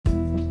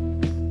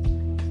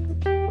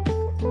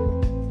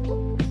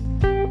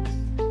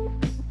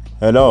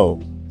Hello,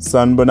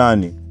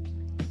 Sanbonani.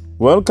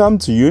 Welcome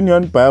to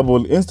Union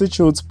Bible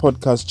Institute's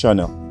podcast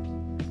channel.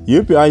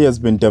 UBI has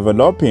been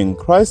developing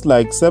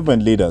Christ-like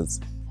servant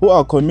leaders who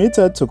are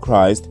committed to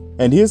Christ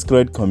and His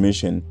Great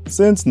Commission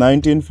since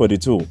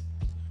 1942.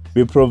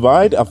 We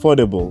provide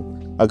affordable,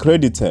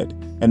 accredited,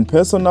 and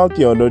personal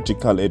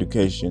theological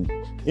education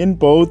in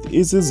both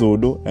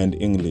isiZulu and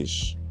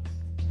English.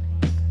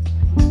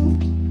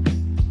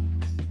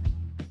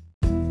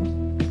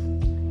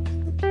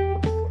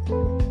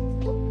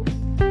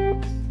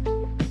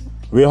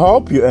 We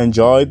hope you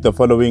enjoyed the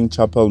following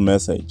chapel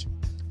message,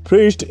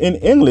 preached in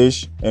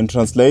English and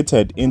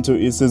translated into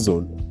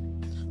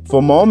isiZulu.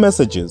 For more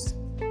messages,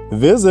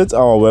 visit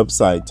our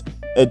website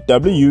at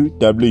www.upi.ac.za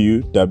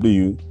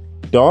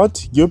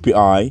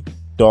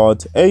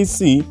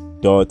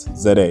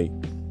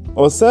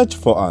or search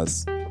for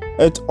us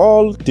at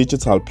all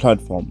digital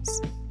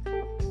platforms.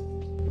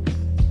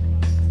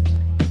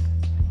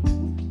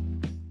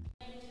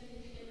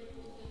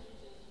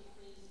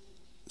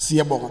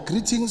 Siyabonga.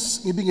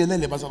 Greetings,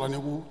 ngibingelele bazalwane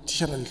ku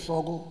tishara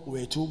Nhloko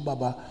wethu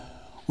baba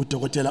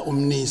uDokotela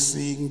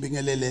Umnisi,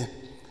 ngibingelele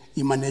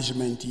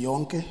imanagement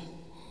yonke,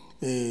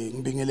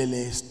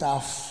 ngibingelele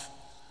staff,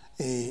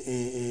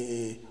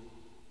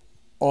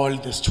 all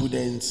the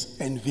students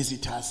and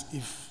visitors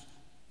if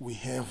we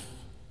have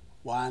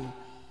one,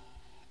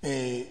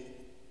 and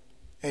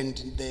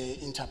the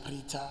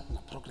interpreter and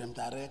the program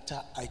director.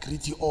 I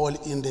greet you all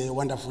in the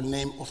wonderful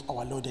name of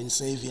our Lord and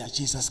Savior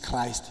Jesus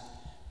Christ.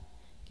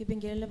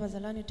 Ngibingelele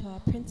bazalwane to our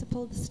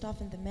principal, the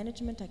staff and the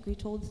management. I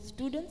greet all the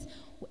students,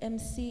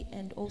 MC,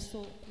 and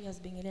also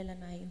uyazibingelela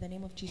naye in the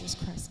name of Jesus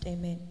Christ.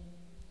 Amen.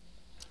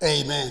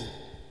 Amen.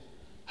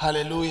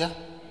 Hallelujah.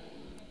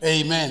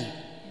 Amen.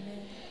 Amen.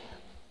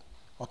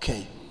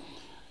 Okay.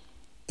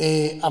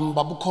 I'm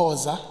Babu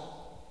Khoza.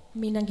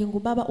 Mina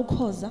ngingubaba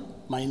uKhoza.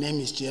 My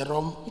name is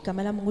Jerome.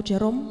 Igama lami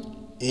nguJerome.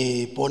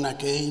 Born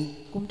again.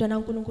 Ngumntwana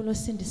kaNkulunkulu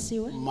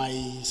osindisiwe.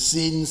 My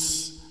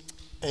sins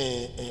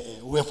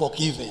were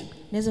forgiven.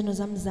 Nezono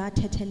zami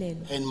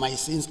zathethelelwe. And my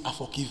sins are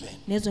forgiven.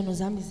 Nezono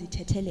zami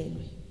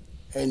zithethelelwe.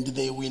 And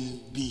they will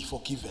be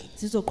forgiven.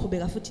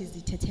 Zizoqhubeka futhi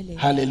zithethelelwe.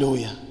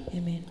 Hallelujah.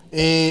 Amen.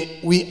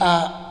 We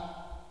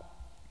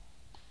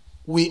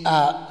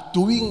are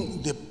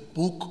doing the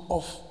book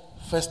of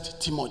 1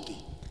 Timothy.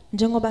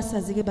 Njengoba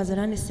sazi ke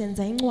bazalwane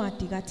senza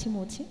incwadi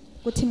kaTimothy,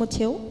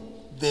 kuTimotheo.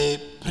 The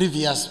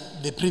previous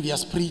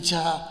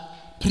preacher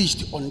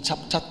preached on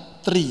chapter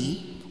 3.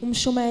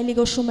 Umshumayeli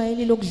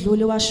koshumayeli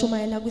lokudlule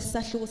washumayela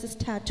kwisahluko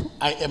sesithathu.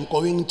 I am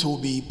going to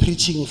be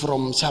preaching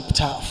from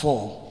chapter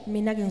 4.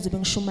 Mina ke ngizobe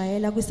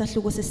ngishumayela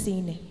kwisahluko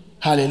sesine.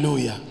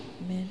 Hallelujah.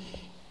 Amen.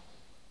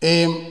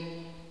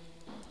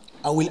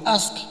 I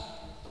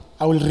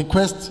will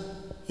request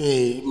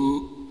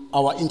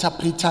our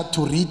interpreter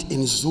to read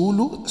in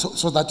Zulu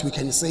so that we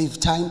can save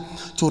time,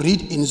 to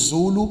read in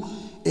Zulu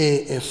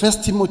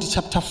 1 Timothy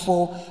chapter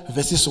 4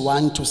 verses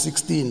 1 to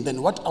 16.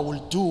 Then what I will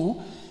do,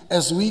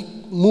 as we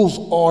move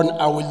on,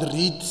 I will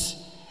read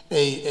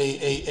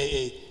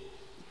a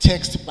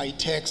text by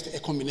text, a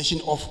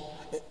combination of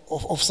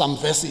some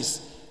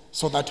verses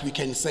so that we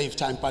can save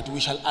time. But we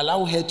shall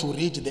allow her to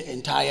read the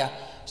entire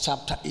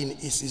chapter in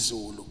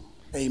isiZulu.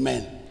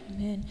 Amen.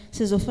 Amen.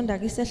 Sizofunda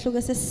ke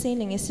isahluko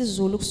sesine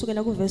ngesiZulu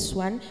kusukela ku verse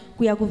 1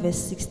 kuya ku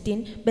verse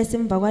 16 bese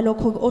emva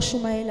kwalokho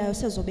oshumayelayo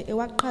sezobe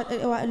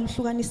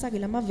ewahlukanisa ke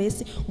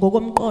lamavesi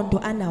ngokomqondo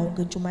anawo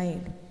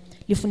ngentshumayelo.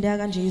 Lifundeka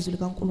kanje izwi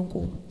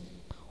likaNkulunkulu.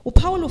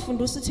 uPaul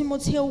ufundisa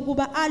uTimotheo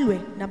ukuba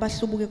alwe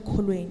nabahlubuka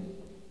ekukholweni.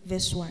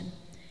 Verse 1.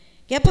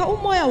 Kepha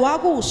umoya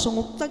wakusho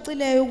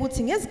ngokucacileyo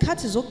ukuthi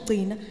ngezikhathi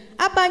zokugcina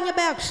abanye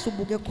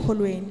bayakuhlubuka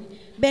ekukholweni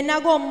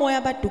benako umoya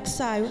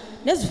abadukisayo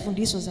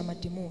nezifundiso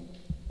zamadimoni.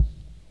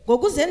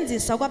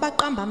 Ngokuzenzisa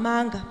kwabaqamba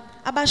amanga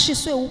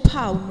abashiswe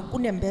uphawu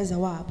nokunembeza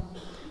wabo.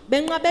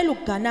 Benqabela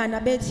ukuganana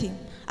bethi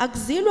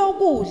akuzilwe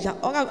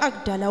ukudla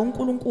akudala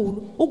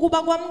uNkulunkulu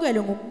ukuba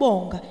kwamukele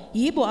ngokubonga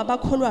yibo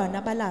abakholwana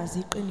abalazi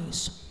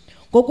iqiniso.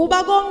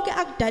 Ngokuba konke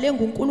akudale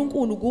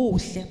nguNkulunkulu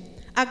kuhle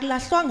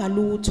akulahlwanga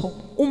lutho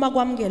uma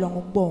kwamukelwa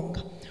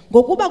ngokubonga.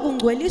 Ngokuba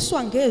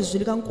kungcweliswa ngezwi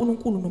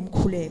likaNkulunkulu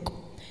nomkhuleko.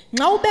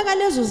 Nxa ubeka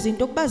lezo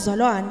zinto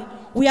kubazalwane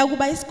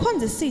uyakuba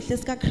isikhonzo esihle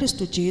sika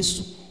Kristu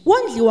Jesu.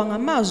 Wondliwa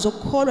ngamazwi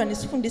okukholwa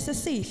nesifundiso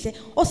esihle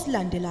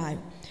osilandelayo.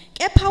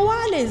 Kepha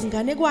wale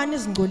izinganekwane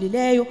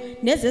ezingcolileyo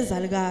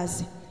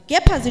nezezalikazi.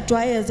 Kepha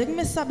zijwayeze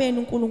kumesabeni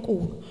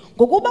uNkulunkulu.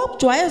 Ngokuba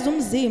ukujwayeza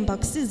umzimba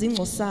kusiza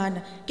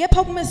ingcosana,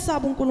 kepha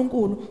kumesaba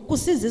uNkulunkulu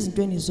kusiza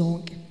izintweni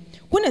zonke.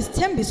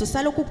 Kunesithembiso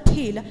salokhu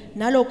kuphila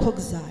nalokho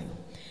okuzayo.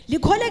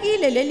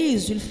 Likholekile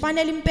lelizwi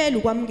lifanele impela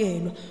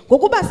ukwamukelwa.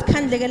 Ngokuba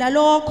sikhandlekela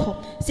lokho,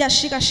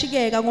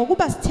 siyashikashikeka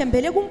ngokuba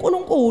sithembele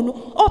kuNkulunkulu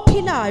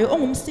ophilayo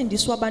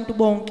ongumsindisi wabantu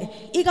bonke,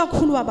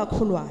 ikakhulu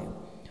abakholwayo.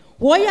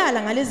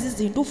 Woyala ngalezi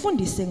zinto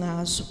ufundise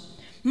ngazo.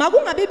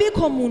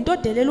 Makungabibikho umuntu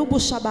odelela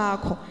ubusha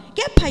bakho,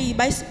 kepha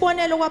yiba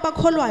isibonelo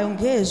kwabakholwayo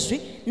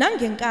ngezwi,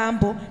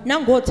 nangenkambo,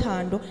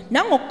 nangothando,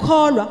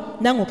 nangokukholwa,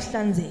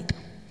 nangokuhlanzeka.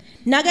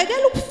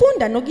 Nakekela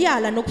ukufunda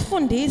nokuyala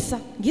nokufundisa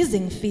ngize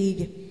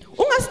ngifike.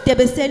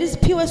 Ungasidebesela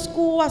isiphiwo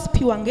esikuwa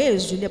siphiwa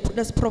ngezwi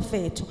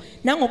lesiprofeto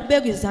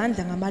nangokubeka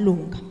izandla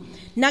ngamalunga.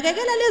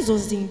 Nakekela lezo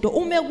zinto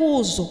ume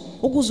kuzo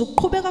ukuze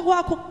ukuqhubeka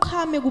kwakho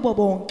kuqhame kubo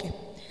bonke.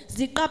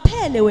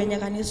 Ziqaphele wena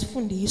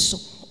kanesifundiso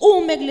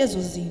ume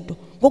kulezo zinto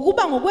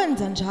ngokuba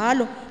ngokwenza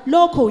njalo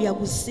lokho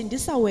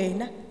uyakusindisa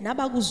wena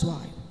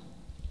nabakuzwayo.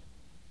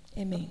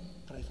 Amen.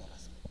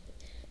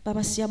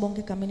 Baba siyabonga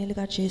egameni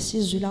lika Jesu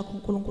izwi lakho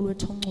uNkulunkulu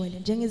wethu ongcwele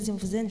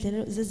njengezimvu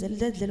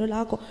zendlelo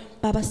lakho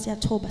Baba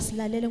siyathoba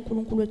silalele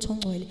uNkulunkulu wethu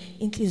ongcwele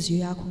inhliziyo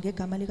yakho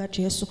ngegama lika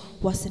Jesu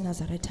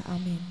waseNazaretha.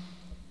 Amen.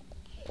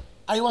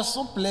 I was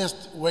so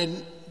blessed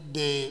when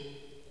the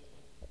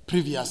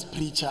previous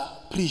preacher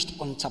preached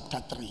on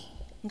chapter 3.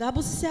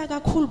 Ngabe sisiya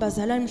kakhulu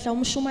bazalwane mhla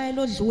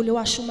umshumayelo odlule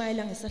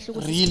washumayela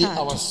ngesahluko sesithathu. Really,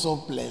 I was so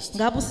blessed.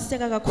 Ngabe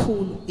siseka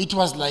kakhulu. It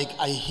was like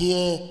I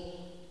hear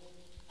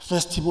 1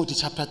 Timothy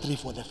chapter 3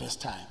 for the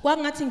first time.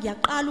 Kwangathi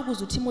ngiyaqala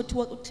ukuze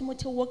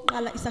uTimothy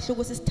wokuqala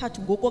isahluko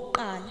sesithathu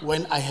ngokokuqala.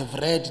 When I have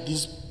read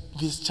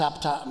this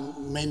chapter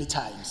many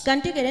times.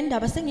 Kanti ke le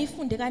ndaba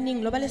sengiyifunde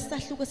kaningi loba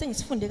lesahluko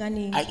sengisifunde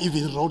kaningi. I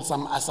even wrote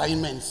some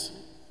assignments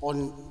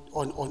on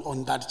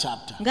that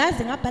chapter.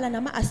 Ngaze ngabhala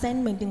nama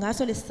assignment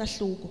ngaso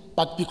lesahluko.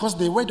 But because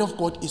the word of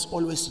God is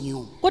always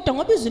new. Kodwa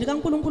ngoba izwi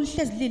likaNkulunkulu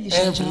lihlezi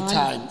lilisha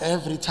njalo.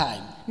 Every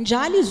time.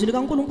 Njalo izwi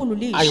likaNkulunkulu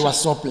lisha. I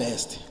was so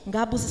blessed.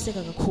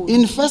 Ngabusiseka kakhulu.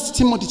 In 1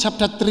 Timothy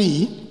chapter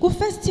 3, ku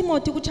 1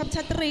 Timothy ku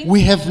chapter 3,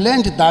 we have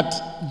learned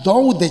that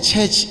though the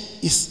church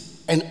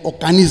is an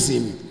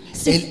organism,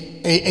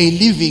 a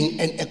living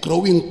and a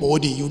growing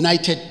body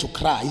united to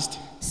Christ,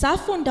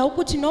 safunda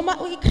ukuthi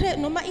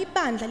noma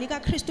ibandla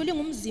likaKristu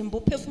lingumzimba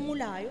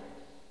ophefumulayo,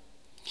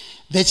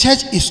 the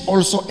church is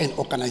also an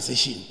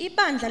organization.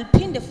 Ibandla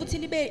liphinde futhi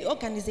libe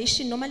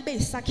organization noma libe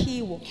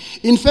isakhiwo.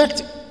 In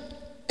fact,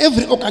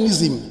 every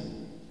organism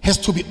has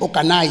to be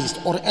organized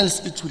or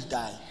else it will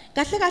die.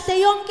 Kahle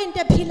kahle yonke into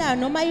ephilayo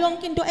noma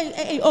yonke into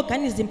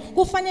organism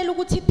kufanele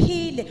ukuthi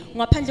iphile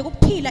ngaphandle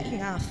kokuphila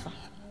ingafa.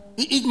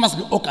 It must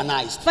be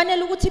organized.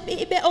 Fanele ukuthi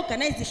ibe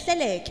organized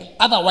ihleleke.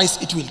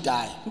 Otherwise it will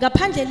die.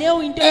 Ngaphandle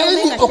leyo into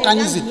Any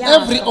organism,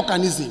 every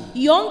organism.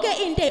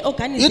 Yonke into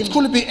eorganism. It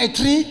could be a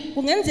tree.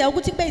 Kungenzeka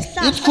ukuthi kube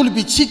isihlahla. It could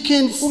be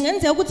chickens.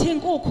 Kungenzeka ukuthi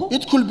inkukhu.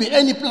 It could be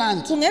any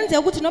plant.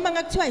 Kungenzeka ukuthi noma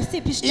ngakuthiwa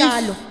isiphi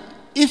isitshalo.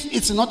 If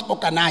it's not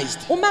organized,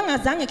 uma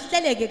ngazange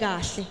kuhleleke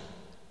kahle,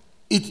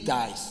 it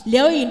dies.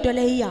 Leyo into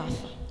leyo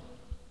iyafa.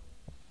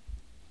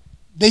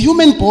 The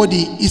human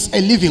body is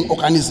a living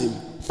organism.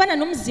 Fana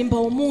nomzimba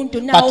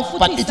womuntu nawo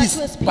futhi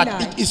isakhiwo esiphilayo.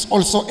 But it is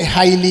also a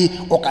highly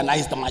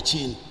organized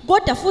machine.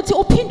 Kodwa futhi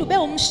uphinde ube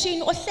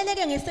umshini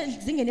ohleleke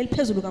ngesezingeni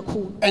eliphezulu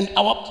kakhulu.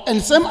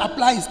 And same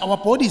applies our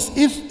bodies.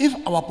 If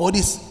our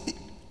bodies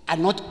are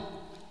not,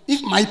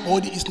 if my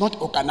body is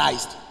not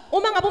organized,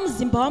 uma ngabe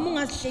umzimba wami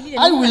ungazihlelile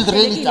I will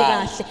really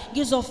die. kahle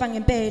ngizofa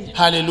ngempela.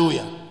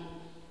 Hallelujah.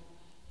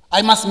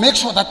 I must make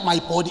sure that my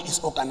body is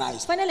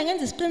organized. Fanele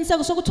ngenze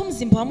isiqiniseko sokuthi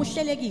umzimba wami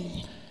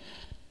uhlelekile.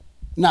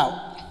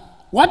 Now,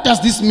 what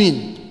does this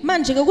mean?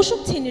 Manje ke kusho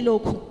ukuthini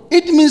lokhu?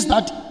 It means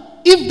that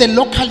if the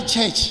local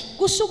church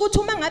kusho ukuthi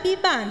uma ngabe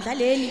ibandla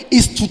leli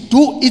is to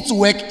do its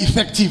work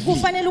effectively,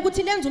 kufanele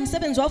ukuthi lenze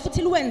umsebenzi wayo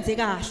futhi liwenze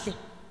kahle.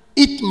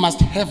 It must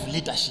have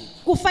leadership.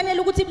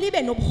 Kufanele ukuthi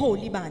libe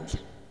nobuholi ibandla.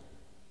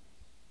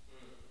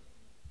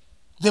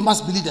 There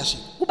must be leadership.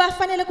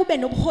 Kubafanele kube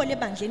nobuholi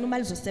ebandleni uma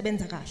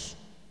lizosebenza kahle.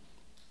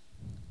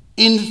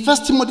 In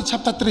 1 Timothy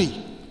chapter 3,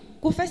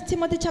 ku 1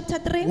 Timothy chapter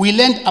 3, we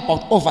learned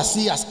about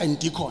overseers and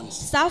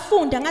deacons.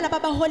 Safunda ngalabo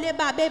abaholi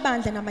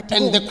bebandla namadikoni.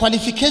 And the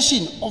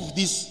qualification of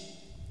these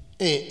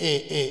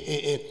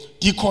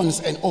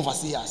deacons and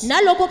overseers.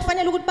 Nalokho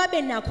kufanele ukuthi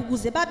babe nakho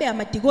ukuze babe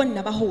amadikoni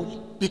nabaholi.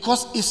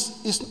 Because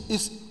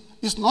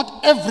it's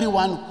not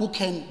everyone who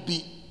can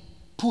be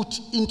put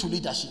into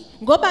leadership.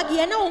 Ngoba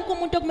kuyena wonke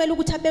umuntu okumele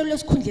ukuthi abekwe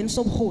esikhundleni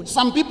sobuholi.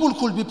 Some people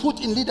could be put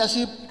in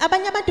leadership.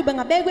 Abanye abantu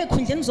bengabekwe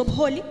ekhundleni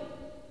zobuholi.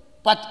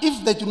 But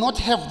if they do not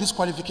have these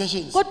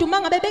qualifications, kodwa uma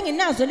ngabe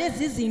bengenazo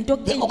lezi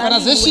zinto, the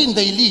organization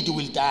they lead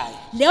will die.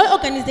 Leyo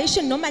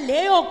organization noma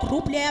leyo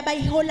group leyo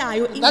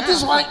abayiholayo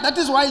ingafa. That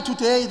is why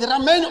today there are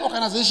many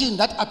organizations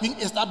that are being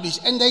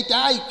established and they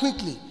die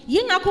quickly.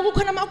 Yingakho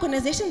kukhona ama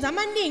organizations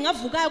amaningi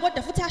avukayo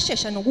kodwa futhi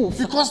ashesha nokufa.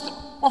 Because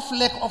of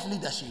lack of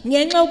leadership.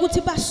 Ngenxa ukuthi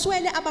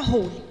baswele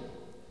abaholi.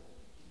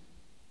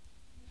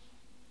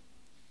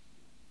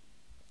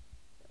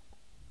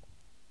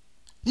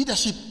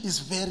 Leadership is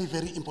very,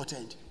 very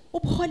important.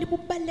 Ubuholi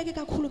bubaluleke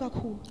kakhulu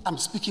kakhulu. I'm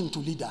speaking to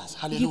leaders.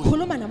 Hallelujah.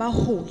 Ngikhuluma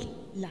nabaholi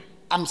la.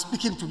 I'm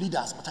speaking to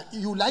leaders, but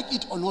you like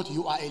it or not,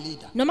 you are a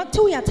leader. Noma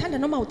kuthiwa uyathanda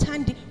noma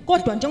uthandi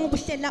kodwa njengoba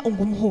uhlela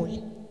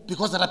ungumholi.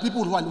 Because there are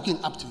people who are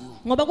looking up to you.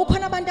 Ngoba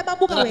kukhona abantu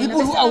ababuka wena. There are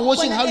people who are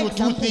watching how you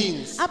do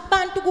things.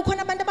 Abantu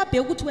kukhona abantu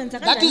ababheka ukuthi wenza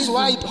kanjani. That is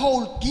why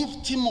Paul gives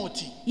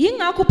Timothy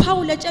yingakho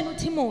Paul etshela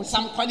uTimothy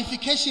some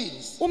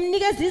qualifications.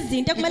 Umnikeza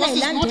izinto ekumele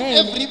ayilandele. Because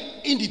it's not every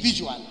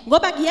individual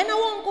ngoba kuyena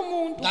wonke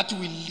umuntu that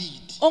will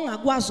lead.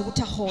 Ongakwazi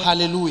ukuthi ahole.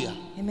 Hallelujah.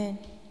 Amen.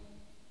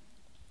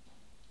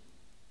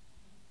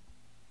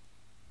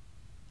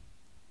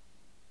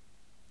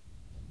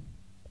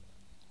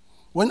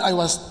 When I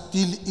was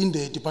still in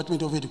the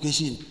Department of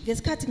Education,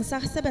 Ngesikhathi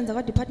ngisasebenza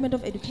kwa-Department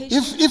of Education,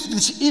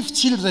 if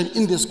children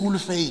in the school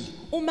fail,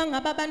 uma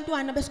ngabe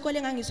abantwana besikole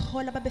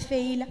engangisihola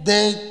babefeyila,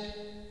 the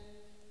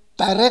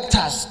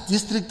directors,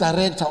 district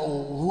director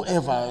or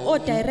whoever,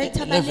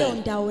 o-director level,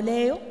 baleyo ndawo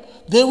leyo,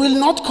 they will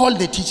not call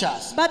the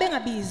teachers.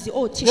 babengabizi They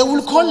othisha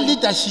will call besikole.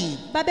 leadership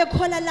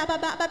Babekhola laba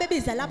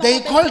babebiza laba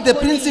They call the babesikoleni.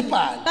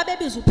 principal.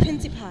 Babebiza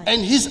uprincipal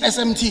and his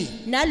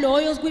SMT.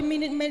 naloyo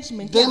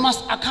kwi-management They yabo.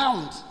 must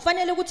account.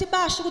 Kufanele ukuthi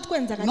basho ukuthi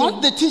kwenzakaleni.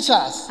 Not the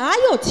teachers,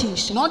 Hayi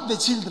othisha, not the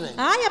children.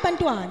 hayi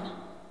abantwana.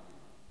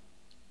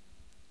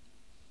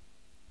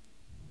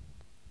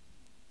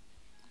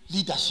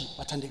 Leadership,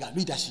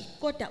 leadership.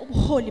 Kodwa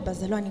ubuholi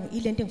bazalwane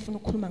ilento engifuna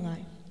ukukhuluma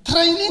ngayo.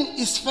 Training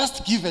is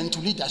first given to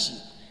leadership.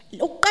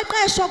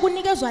 Ukuqeqeshwa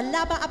kunikezwa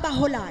laba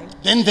abaholayo.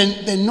 Then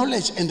the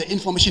knowledge and the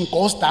information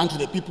goes down to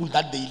the people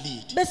that they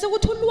lead. Bese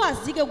kuthi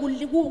ulwazi ke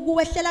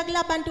kuwehlela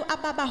kulabantu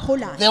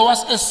ababaholayo. There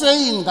was a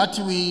saying that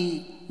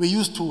we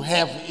used to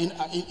have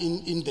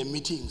in the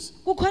meetings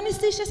Kukhona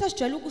isisho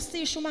esasijwayele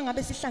ukusisho uma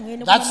ngabe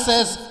sihlangene that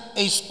says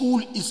a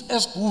school is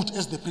as good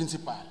as the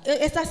principal.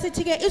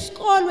 esasithi ke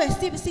isikole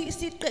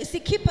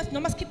sikhipha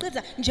noma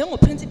sikhiqiza njengo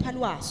principal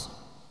waso.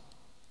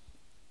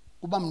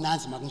 Kuba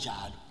mnanzi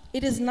makunjalo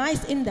It is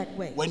nice in that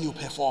way. when you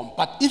perform,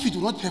 but if you do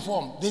not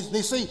perform,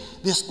 they say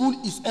the school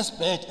is as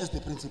bad as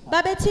the principal.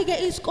 Babethi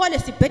ke isikole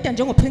sibheda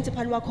njengo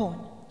principal wakhona.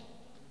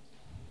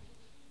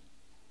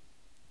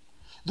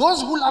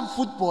 Those who love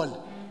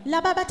football,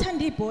 Laba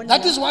bathanda ibhola.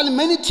 that is why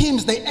many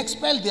teams they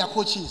expel their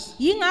coaches.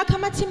 Yingakho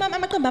amateam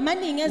amaqembu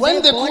amaningi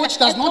When the ezebhola coach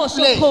does not exoshwa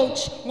play,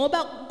 coach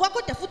ngoba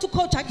kwakodwa futhi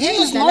ucoach He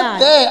akekho is not odlalayo.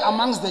 there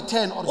amongst the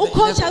 10 or the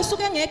Ucoach 11.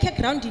 asuke engekho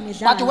egroundini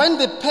But edlala. when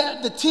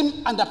the team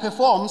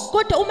underperforms,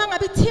 Kodwa uma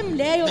ngabe team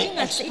leyo They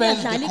expel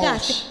the ingadlali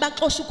coach. kahle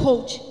baxosha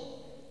ucoach.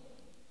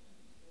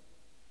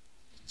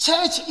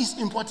 church is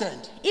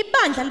important.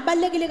 Ibandla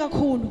libalekile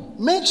kakhulu.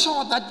 Make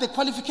sure that the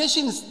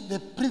qualifications the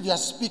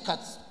previous speaker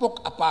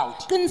spoke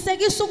about,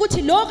 Qinisekisa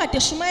ukuthi lo kade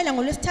shumayela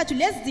ngolesithathu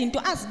lezi zinto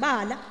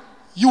azibala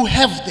you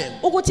have them.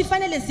 ukuthi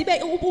fanele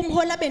zibe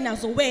umhola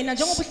benazo wena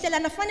njengoba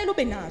uhlelana fanele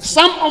ube nazo.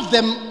 Some of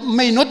them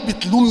may not be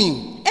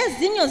blooming,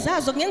 Ezinyo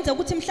zazo kungenzeka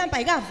ukuthi mhlawumbe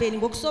ayikaveli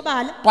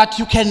ngokusobala. but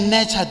you can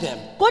nurture them.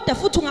 Kodwa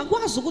futhi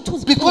ungakwazi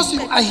ukuthi Because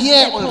you are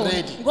here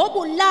already. Ngoba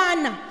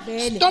ulana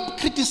vele. Stop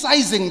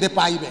criticizing the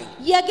Bible.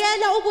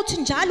 Yekela ukuthi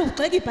njalo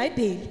ugxeka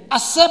iBhayibheli.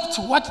 Accept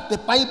what the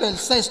Bible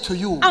says to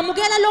you.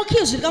 Amukela lokho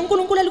izwi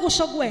likaNkulunkulu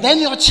elikusho kuwena. Then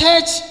your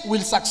church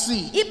will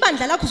succeed.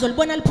 Ibandla lakho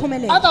uzolibona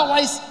liphumelela.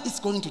 Otherwise, it's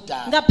going to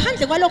die.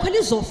 Ngaphandle kwalokho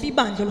lizofa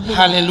ibandla loholi.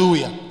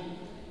 Hallelujah.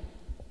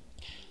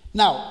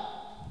 Now,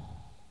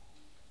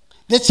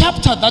 the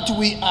chapter that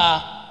we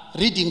are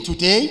reading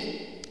today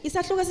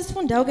Isahluko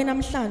sisifundayo ke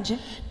namhlanje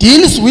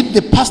deals with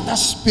the pastor's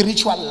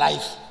spiritual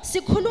life,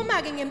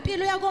 sikhuluma ke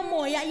ngempilo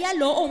yakomoya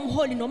yalo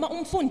omholi noma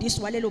umfundisi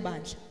walelo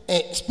bandla.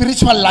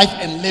 spiritual life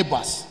and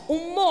labors.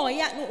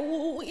 Umoya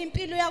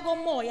impilo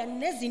yakomoya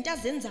nezinto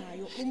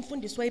azenzayo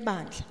umfundisi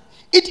webandla.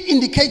 It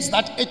indicates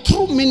that a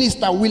true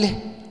minister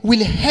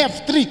will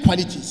have three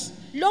qualities.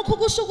 Lokhu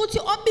kusho ukuthi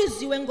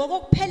obiziwe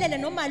ngokuphelele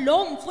noma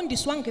lo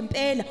umfundisi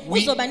wangempela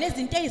uzoba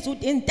nezinto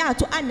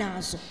ezintathu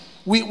anazo.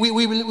 We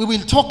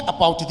will talk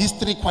about these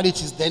three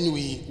qualities, then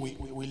we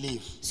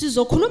leave.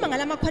 Sizokhuluma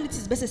ngalama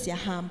qualities bese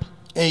siyahamba.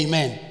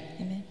 Amen.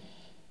 Amen.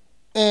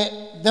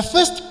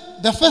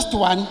 The first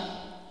one,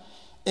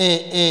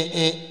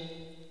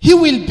 he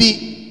will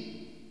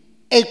be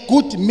a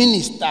good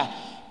minister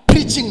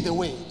preaching the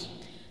word.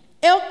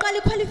 Eyokuqala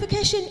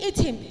iqualification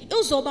ithi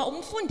uzoba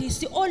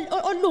umfundisi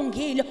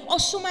olungile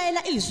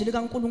oshumayela izwi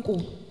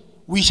likaNkuluNkulu.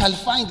 We shall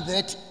find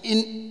that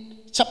in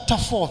chapter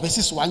 4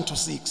 verses 1 to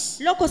 6.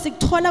 Lokho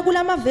sikuthola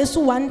kulama verse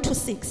 1 to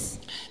 6.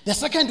 The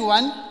second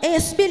one,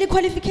 Eyesibili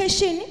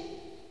qualification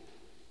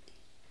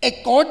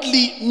a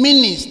godly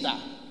minister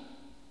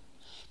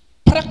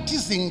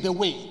practicing the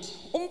word.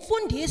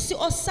 umfundisi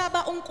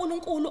osaba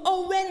uNkulunkulu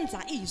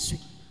owenza izwi.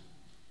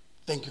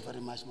 Thank you very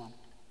much, ma'am.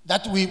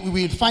 That we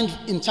will find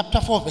in chapter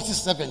 4 verses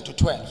 7 to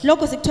 12.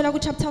 Lokho sikuthola ku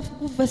chapter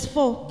verse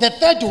 4. The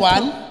third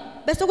one,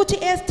 Bese kuthi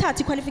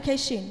eyesithathu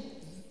qualification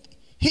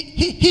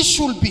he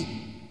should be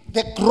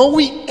a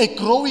growing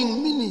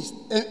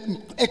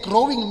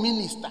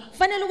minister.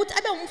 fanele ukuthi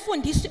abe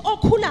umfundisi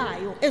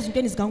okhulayo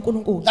ezintweni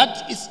zikaNkulunkulu.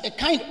 That is a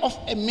kind of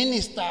a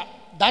minister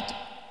that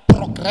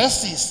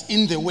progresses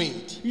in the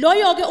word.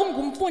 Loyo ke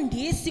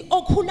ungumfundisi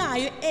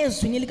okhulayo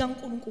ezwini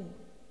likaNkulunkulu.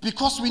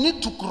 Because we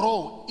need to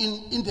grow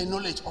in the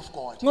knowledge of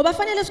God. Ngoba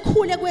fanele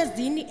sikhule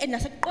kwezini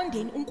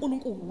nasekuqondeni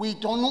uNkulunkulu. We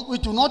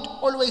do not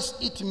always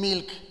eat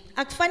milk,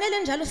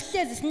 Akufanele njalo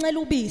sihlezi sincela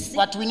ubisi.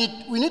 but we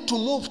need to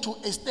move to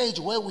a stage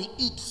where we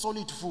eat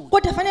solid food.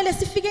 Kodwa fanele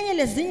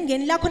sifikenyele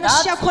ezingeni lakho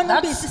nashiya khona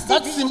ubisi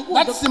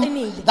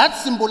sidle That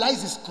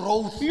symbolizes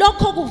growth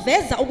lokho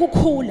kuveza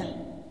ukukhula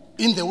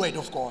in the word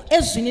of God.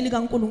 ezwini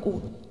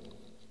likaNkulunkulu.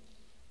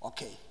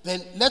 Okay,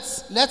 then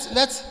let's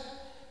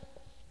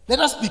Let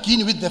us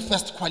begin with the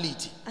first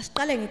quality.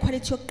 Asiqale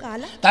ngequality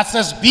yokuqala That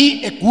says,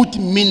 be a good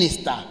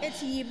minister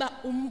ethi yiba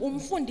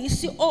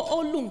umfundisi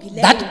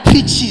olungileyo that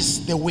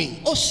preaches the word.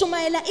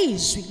 oshumayela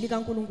izwi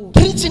likaNkuluNkulu.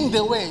 Preaching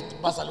the word,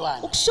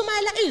 bazalwane.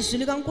 Ukushumayela izwi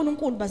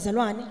likaNkuluNkulu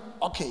bazalwane.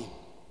 Okay.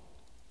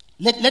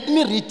 Let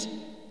me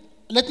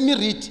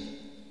read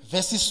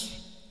verses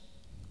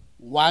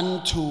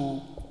 1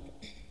 to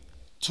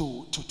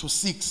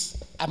 6.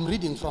 I'm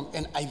reading from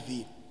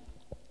NIV.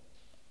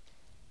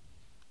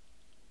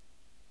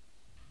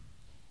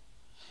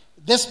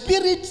 The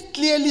Spirit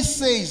clearly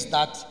says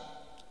that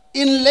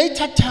in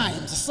later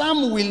times,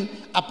 some will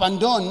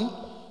abandon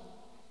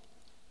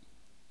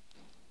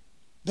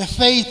the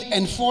faith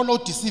and follow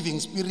deceiving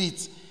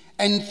spirits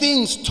and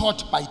things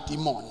taught by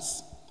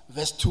demons.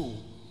 Verse 2.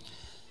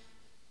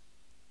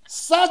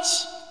 Such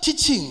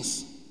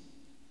teachings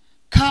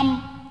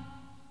come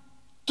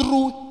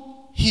through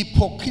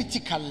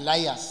hypocritical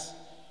liars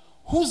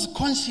whose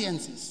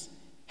consciences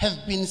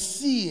have been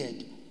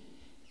seared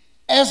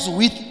as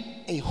with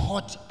a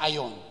hot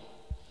iron.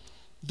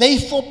 They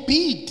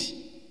forbid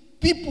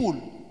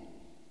people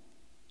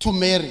to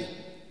marry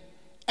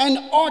and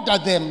order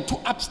them to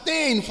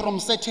abstain from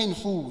certain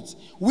foods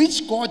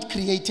which God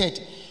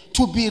created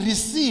to be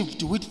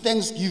received with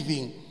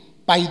thanksgiving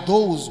by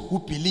those who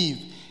believe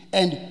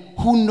and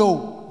who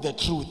know the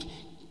truth.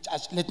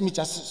 Let me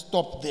just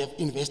stop there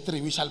in verse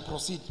 3. We shall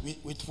proceed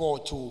with 4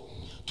 to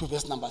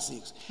verse number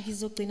 6.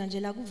 Ngizogcina nje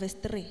la ku verse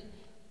 3.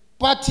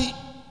 But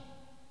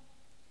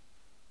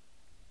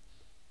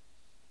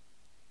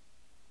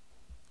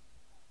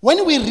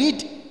when we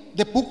read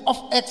the book of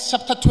Acts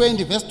chapter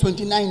 20 verse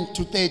 29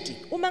 to 30,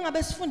 Uma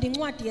ngabe sifunda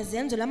incwadi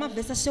yezenzo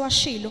lamavesi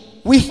asewashilo,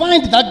 we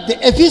find that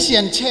the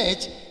Ephesian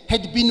church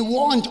had been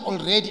warned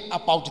already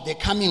about the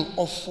coming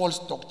of false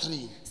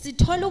doctrine.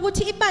 sithola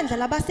ukuthi ibandla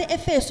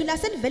labase-Efesu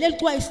laselivele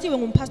lixwayisiwe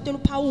ngumpastor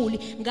uPawuli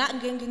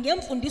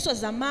ngemfundiso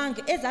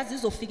zamanga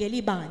ezazizofikela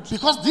ibandla.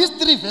 Because these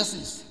three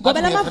verses that Ngoba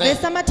we have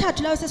lamavesi read,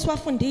 amathathu lawo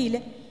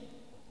sesiwafundile,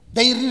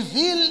 they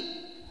reveal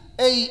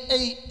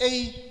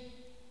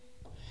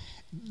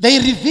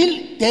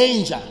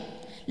danger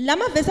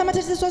lamavesi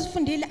amathathu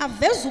sesiwafundile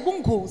aveza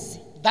ubungozi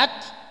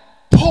that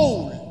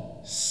Paul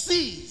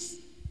sees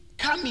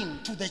coming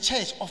to the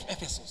church of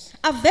Ephesus.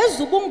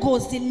 aveza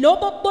ubungozi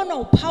lobo kubonwa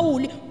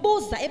uPawuli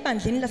buza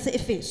ebandleni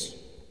lase-Efesu.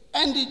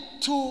 And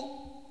to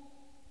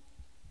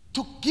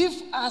give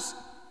us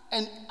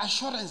an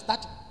assurance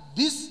that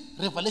this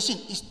revelation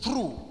is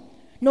true,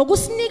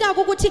 Nokusinika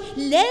ukuthi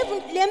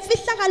le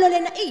mfihlakalo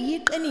lena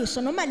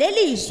iyiqiniso noma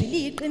leli izwi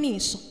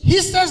liyiqiniso.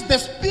 he says the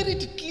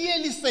Spirit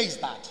clearly says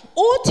that.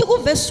 Uthi ku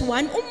verse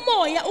 1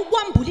 umoya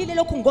ukwambulile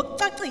lokhu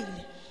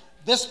ngokucacile.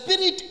 The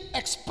Spirit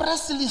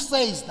expressly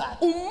says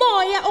that.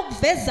 Umoya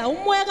okuveza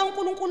umoya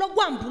kaNkuluNkulu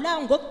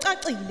okwambulayo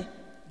ngokucacile.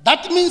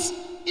 That means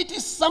it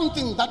is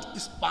something that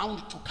is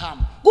bound to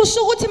come.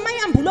 Kusho ukuthi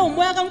mayambulwa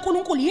umoya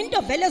kaNkuluNkulu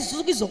into vele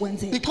ezuka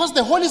izokwenzeka. Because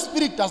the Holy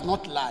Spirit does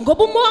not lie.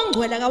 Ngoba umoya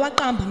ongcwele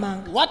kawaqamba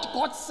manga. What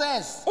God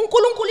says,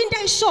 uNkuluNkulu into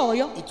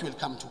ayishoyo it will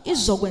come to pass.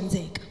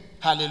 izokwenzeka.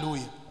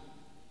 Hallelujah.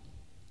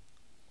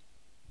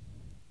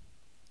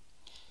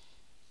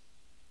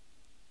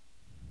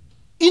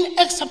 In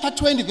Acts chapter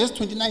 20 verse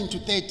 29 to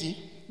 30,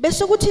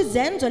 Bese ukuthi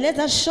izenzo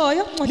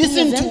lezashoyo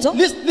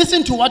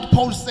listen to what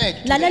Paul said.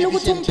 to the lalela ukuthi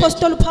Ephesian church.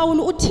 umpostoli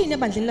uPawuli uthini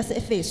ebandleni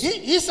lase-Efesu.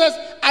 He says,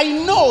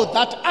 I know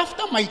that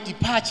after my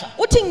departure,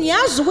 Uthi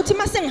ngiyazi ukuthi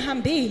mase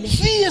ngihambile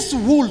fierce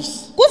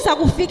wolves kuza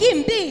kufika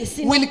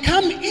impisi will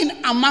come in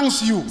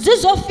amongst you,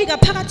 zizofika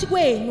phakathi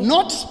kwenu.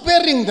 not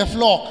sparing the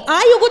flock.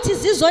 Hayi ukuthi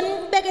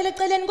zizonibekela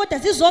eceleni kodwa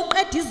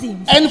zizoqeda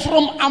izimvu. And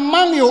from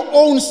among your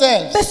own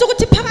selves Bese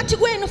ukuthi phakathi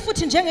kwenu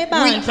futhi will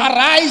njengebandla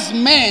arise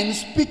men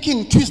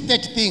speaking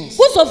twisted things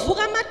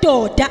kuzovuka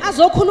amadoda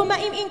azokhuluma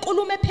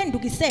inkulumo to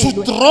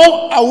ephendukiselwe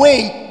draw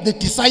away the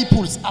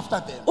disciples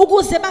after them.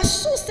 ukuze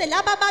basuse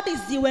laba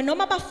babiziwe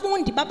noma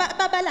abafundi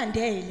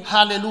babalandele.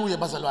 Hallelujah,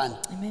 bazalwane.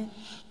 Amen.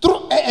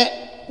 Through,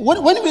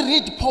 when we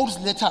read Paul's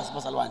letters,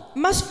 bazalwane,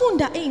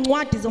 Masifunda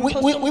incwadi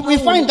we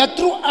find that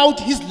throughout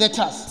his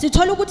letters,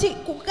 sithola ukuthi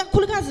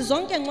kakhulukazi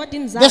zonke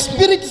encwadini the zakhe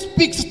Spirit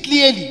speaks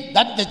clearly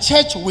that the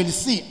church will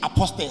see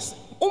apostasy,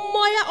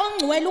 umoya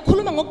ongcwele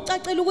ukhuluma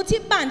ngokucacile ukuthi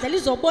ibandla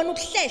lizobona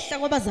ukuhlehla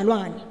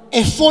kwabazalwane.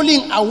 a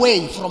falling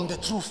away from the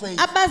true faith.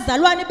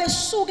 Abazalwane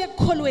besuke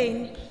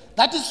ekukholweni.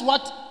 That is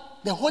what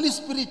the Holy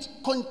Spirit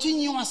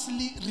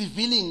continuously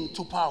revealing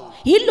to Paul.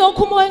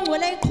 Yilokhu umoya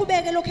ongcwele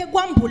ayiqhubeke lokho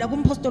ekwambula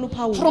kumpostoli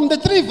uPawuli. From the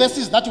three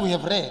verses that we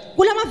have read,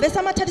 Kulamavesi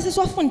amathathu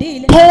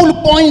sesiwafundile, Paul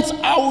points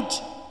out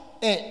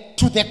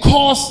to the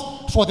cause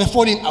for the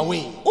falling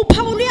away.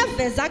 uPawuli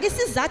uyaveza ke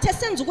isizathu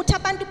esenza ukuthi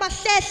abantu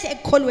bahlehle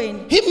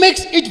ekukholweni. He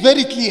makes it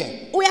very clear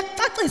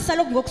Uyacacisa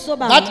lokhu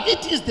ngokusobala. that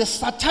it is the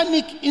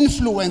satanic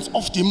influence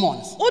of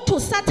demons. Uthi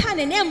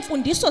uSathane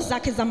nemfundiso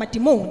zakhe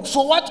zamadimoni.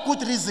 For what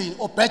good reason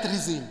or bad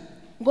reason?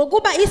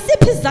 ngokuba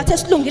isiphi isizathu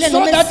esilungile So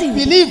noma that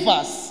esibi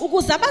believers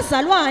ukuze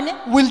abazalwane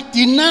will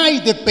deny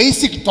the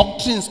basic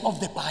doctrines of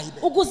the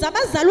Bible. ukuze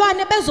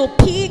abazalwane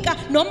bezophika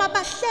noma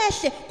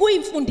bahlehle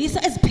kuyimfundiso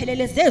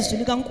eziphelele zezwi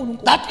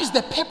likaNkulunkulu. That is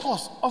the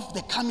purpose of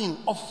the coming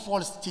of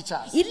false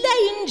teachers. Ile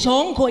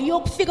injongo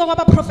yokufika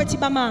kwabaprofeti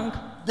bamanga.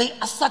 They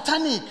are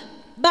satanic.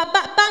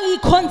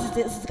 Bangikhonzi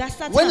When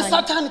zikaSathane.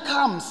 Satan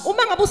comes,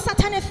 Uma ngabe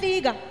uSathane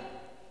efika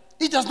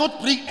he does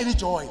not bring any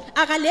joy.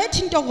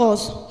 akalethi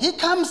intokozo. He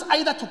comes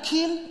either to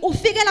kill,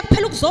 Ufikela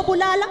kuphela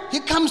ukuzobulala, he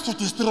comes to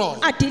destroy.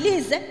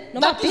 adilize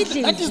noma That is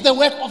abhidlize. the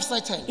work of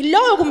Satan.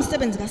 Iloyo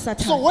kumsebenzi So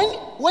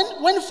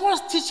kaSathane. when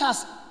false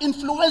teachers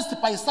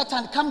influenced by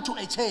Satan come to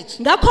a church,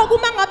 Ngakho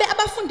kuma ngabe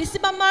abafundisi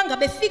bamanga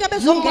befika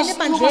bezongena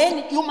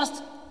ebandleni, you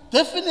must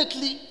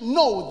definitely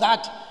know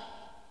that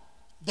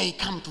they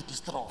come to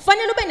destroy.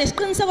 kufanele ube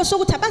nesiqiniseko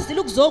sokuthi abazile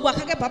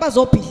ukuzokwakha kepha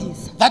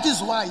abazobhidliza. That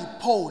is why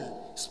Paul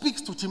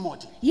speaks to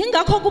Timothy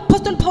Yingakho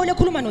kuApostle Paul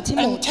ekhuluma and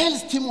noTimothy.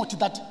 tells Timothy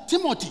that,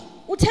 Timothy,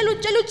 Utshela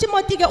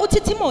uTimothy ke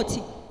uthi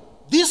Timothy,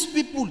 these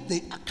people,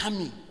 they are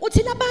coming.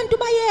 uthi labantu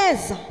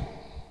bayeza.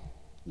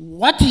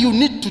 What you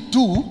need to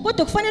do,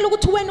 Kodwa kufanele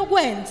ukuthi wena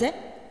ukwenze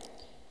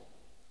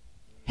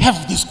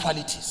have these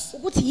qualities.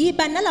 ukuthi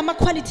yiba nalama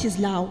qualities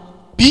lawo.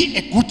 Be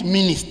a good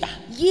minister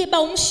Yiba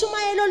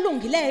umshumayeli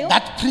olungileyo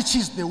that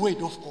preaches the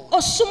word of God.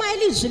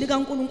 oshumayela izwi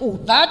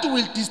likaNkulunkulu. That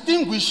will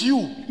distinguish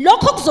you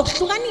Lokho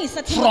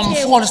kuzokuhlukanisa from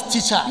Timotheo false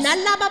teachers.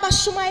 nalabo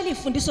abashumayela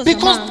izifundiso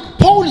Because zamanga.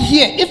 Paul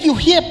here, if you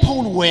hear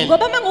Paul well,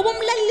 Ngoba mangoba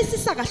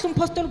umlalelisisa kahle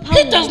uMapostle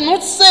he does Paul.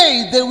 not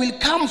say they will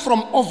come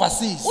from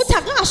overseas. Uthi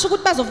akasho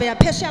ukuthi bazovela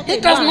phesheya He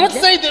does not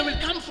kwelwandle. say they will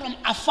come from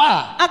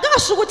afar.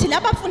 Akasho ukuthi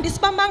laba bafundisi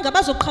bamanga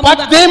bazoqhamuka.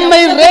 But they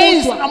may endaweni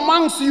raise eyodwa.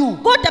 amongst you.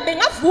 Kodwa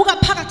bengavuka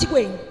phakathi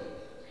kwenu.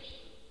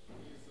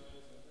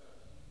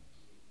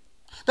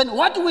 Then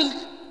what will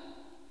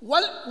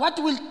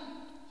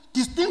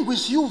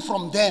distinguish you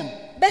from them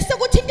Bese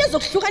kuthi into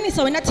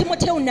ezokuhlukanisa wena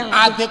Timotheo are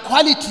nazo. the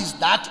qualities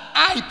that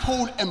I,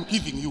 Paul, am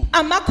giving you.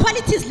 Ama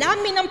qualities la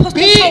mina Apostle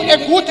Be Paul a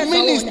good nginikeza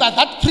minister wona.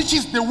 that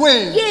preaches the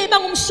way. Yiba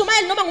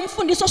ngumshumayeli noma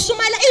ngumfundisi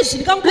oshumayela izwi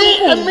Be a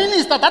likaNkulunkulu.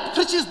 minister that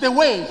preaches the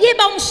way.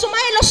 Yiba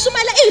umshumayeli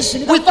oshumayela izwi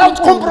Without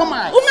likaNkulunkulu.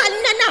 compromise.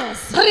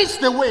 Ungalinanasi. Preach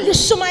the way.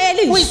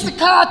 Lishumayela izwi.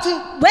 Kwisikhathi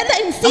Whether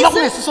in noma season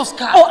kulesiso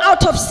sikhathi. or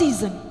out of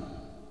season.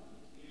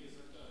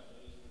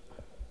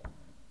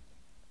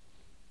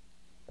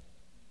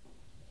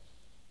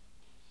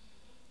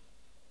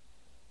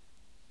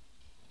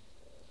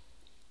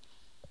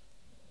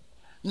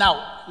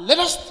 Now, let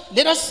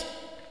us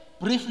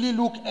briefly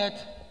look at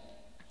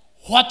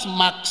what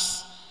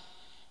marks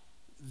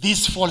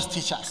these false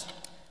teachers.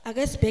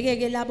 Ake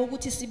sibhekeke labo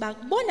ukuthi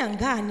sibakubona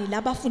ngani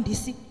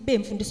labafundisi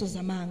bemfundiso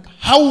zamanga.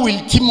 How will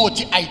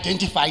Timothy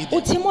identify them?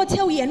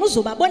 uTimotheo yena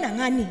uzobabona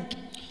ngani ke?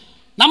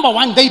 Number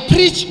one, they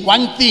preach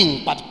one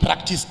thing but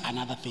practice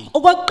another thing.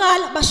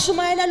 Okokuqala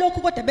bashumayela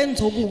lokhu kodwa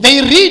benza okunye.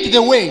 They read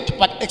the word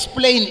but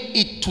explain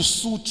it to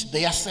suit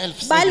their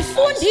self.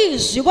 Balifunda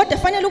izwi kodwa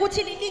fanele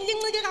ukuthi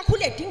lincike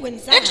kakhulu edingweni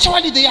zabo.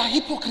 Actually, they are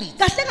hypocrites.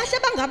 Kahle kahle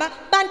bangaba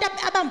bantu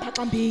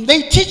abambaxambili.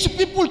 They teach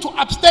people to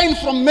abstain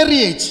from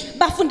marriage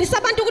Bafundisa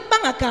abantu ukuthi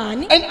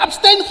bangagani, and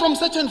abstain from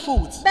certain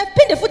foods.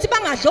 bephinde futhi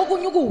bangadli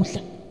okunye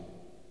ukudla.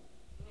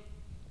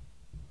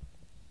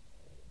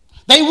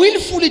 They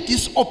willfully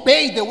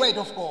disobey the word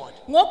of God.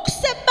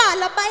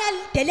 Ngokusebala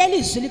bayalidelela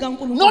izwi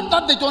likaNkulunkulu. Not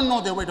that they don't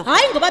know the word of God,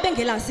 Hayi ngoba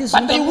bengelazi izwi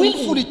but they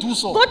willfully likaNkulunkulu. do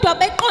so. Kodwa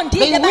They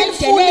beqondile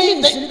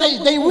bayalidelela izwi they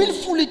likaNkulunkulu.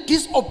 willfully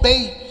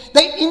disobey.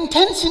 They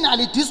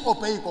intentionally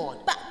disobey God.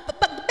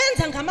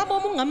 Benza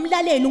ngamabomu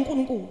ungamlaleli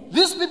uNkulunkulu.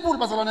 These people,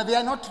 bazalwane, they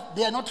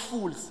are not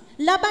fools.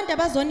 Labantu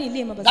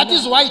abazonilima That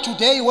is bazalwane. why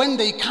today when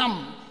they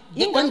come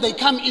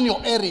in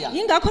your area,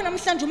 Yingakho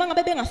namhlanje uma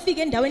ngabe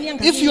bengafika endaweni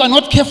if you yangakithi. are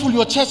not careful,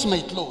 your church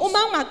may close. Uma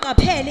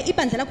ungaqaphele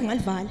ibandla lakho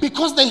ungalivala.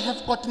 Because they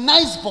have got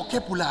nice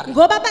vocabulary.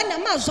 Ngoba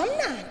banamazwi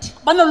amnandi.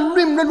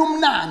 Banolwimi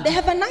olumnandi. They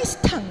have a nice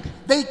tongue.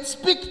 They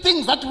speak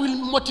things that will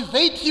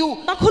motivate you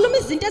Bakhuluma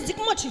izinto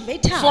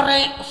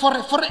ezikumotivateayo.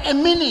 for a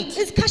minute.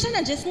 Isikhashana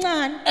nje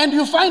esincane. And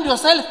you find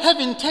yourself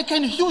having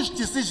taken huge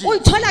decisions.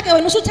 Uyithola ke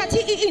wena usuthatha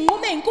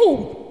inqumo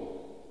ezinkulu.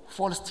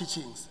 False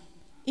teachings.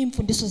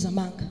 Imfundiso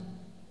zamanga.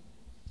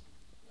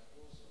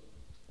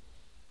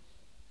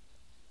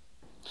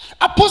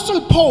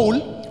 Apostle Paul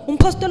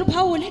Umpostoli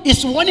Paul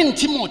is warning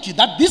Timothy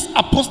that this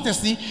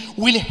apostasy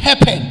will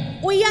happen.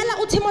 uyala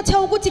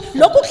uTimotheo ukuthi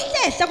lokhu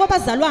kuhlehla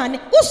kwabazalwane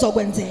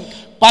kuzokwenzeka.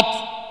 But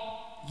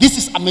this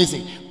is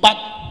amazing. But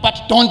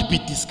don't be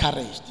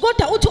discouraged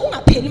Kodwa uthi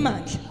ungapheli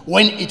mandla.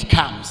 when it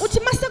comes. Uthi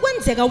mase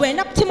kwenzeka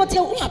wena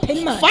uTimotheo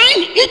ungapheli mandla.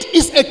 Fine, it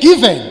is a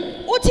given.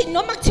 Uthi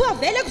noma kuthiwa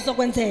vele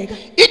kuzokwenzeka,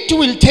 It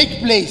will take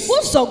place.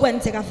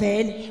 kuzokwenzeka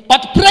vele.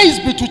 But praise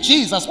be to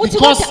Jesus Uthi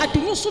because kodwa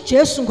adunyiswe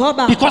uJesu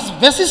ngoba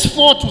verses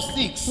 4 to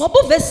 6 ngoba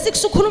uvesi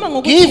 6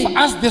 ukhuluma give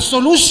ngokuthi us the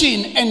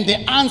solution and the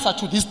answer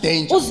to this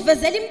danger.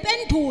 usivezela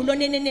impendulo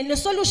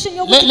nesolution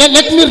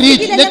Let me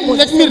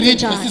read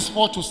njani. verses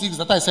 4 to 6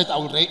 that I said I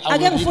will read.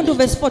 Ake ngifunde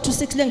uvesi 4 to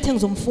 6 lengithe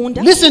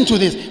ngizomfunda. Listen to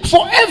this.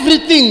 For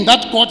everything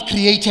that God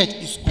created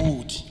is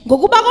good.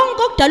 ngokuba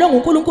konke okudalwe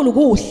nguNkulunkulu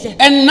kuhle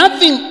and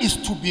nothing is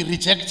to be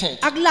rejected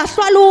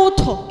akulahlwa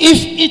lutho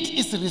if it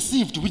is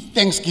received with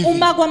thanksgiving,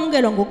 uma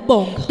kwamukelwa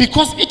ngokubonga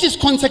because it is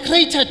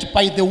consecrated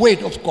by the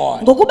word of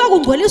God ngokuba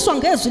kungcweliswa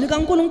ngezwi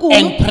likaNkulunkulu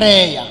and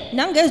prayer.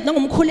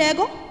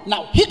 nangomkhuleko.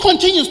 Now, he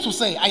continues to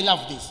say, I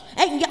love this.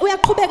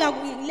 Uyaqhubeka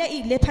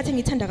le part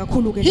engithanda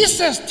kakhulu ke. He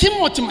says,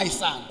 Timothy, my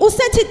son,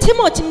 Usethi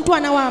Timothy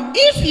mntwana wami,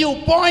 if you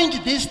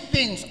point these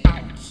things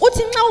out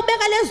uthi nxa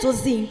ubeka lezo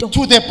zinto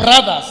to the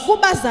brothers,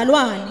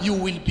 kubazalwane you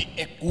will be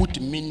a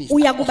good minister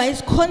uyakuba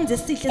isikhonzo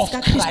esihle of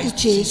sika Kristu Christ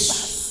Jesu.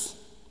 Jesus.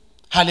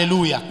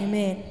 Hallelujah.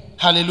 Amen.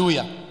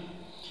 Hallelujah.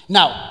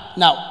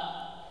 Now,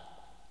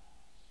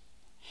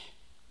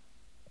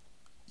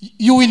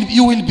 you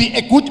will be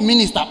a good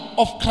minister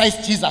of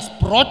Christ Jesus,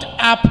 brought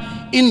up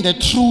in the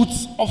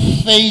truths of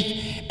faith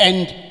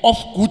and of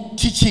good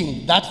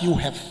teaching that you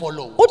have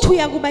followed. Uthi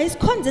uyakuba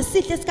isikhonzo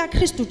esihle sika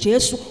Kristu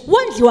Jesu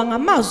wondliwa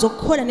ngamazwi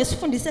okukholwa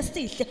nesifundiso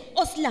esihle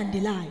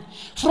osilandelayo.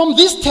 From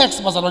this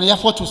text, bazalwane,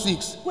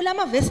 4-6,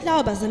 Kulama verse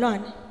lawa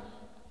bazalwane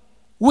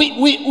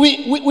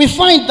we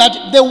find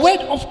that the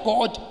word of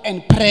God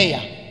and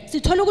prayer,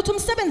 sithola ukuthi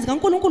umsebenzi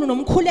kaNkulunkulu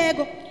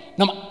nomkhuleko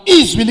noma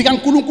izwi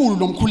likaNkulunkulu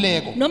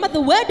nomkhuleko, noma the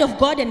word of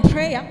God and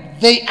prayer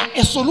they are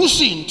a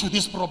solution to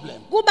this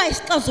problem. kuba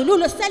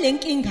isixazululo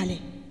salenkinga le.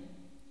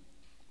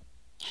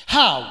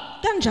 How?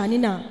 Kanjani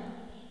na?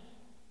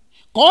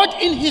 God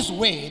in his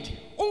word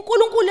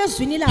uNkulunkulu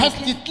ezwini has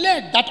lakhe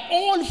declared that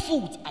all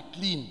foods are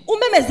clean.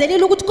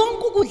 umemezelile ukuthi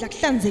konke ukudla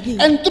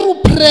kuhlanzekile. And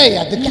through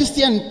prayer, the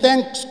Christian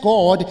thanks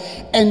God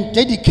and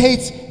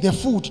dedicates the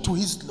food to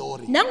his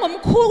glory.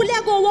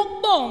 Nangomkhuleko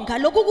wokubonga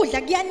lokhu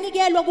kudla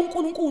kuyanikelwa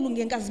kuNkulunkulu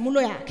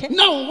ngenkazimulo yakhe.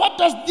 Now, what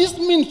does this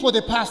mean for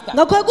the pastor?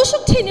 Ngakho kusho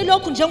ukuthini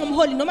lokhu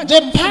njengomholi noma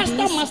The pastor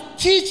njengomfundisi? must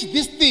teach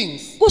these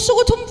things Kusho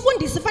ukuthi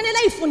umfundisi fanele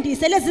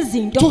ayifundise lezi to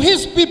zinto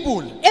his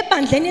people,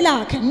 ebandleni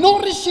lakhe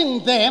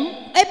nourishing them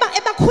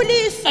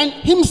ebakhulisa and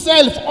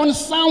himself on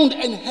sound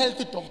and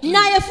healthy doctrine.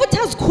 naye futhi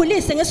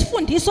azikhulise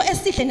ngesifundiso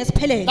esihle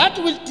nesiphelele. That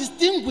will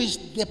distinguish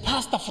the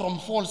pastor from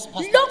false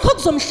pastors. Lokho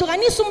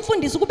kuzomhlukanisa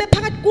umfundisi kube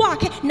phakathi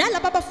kwakhe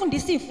nalabo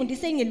abafundisa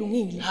izifundiso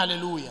engelungile.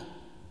 Hallelujah.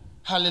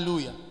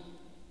 Hallelujah.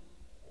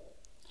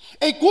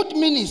 A good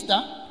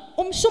minister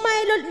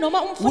Umshumayelo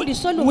noma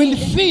umfundisi will olungile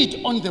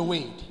feed on the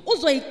word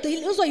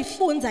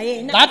uzoyifunza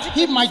yena that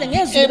he might be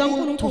ngezwi able to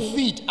likaNkulunkulu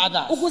feed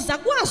others. ukuze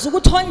akwazi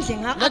ukuthi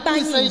ondle Let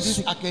me say this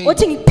abanye. again.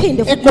 Uthi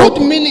ngiphinde A futhi good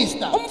lokho.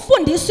 minister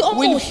Umfundisi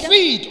will omuhle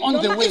feed on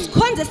the noma word.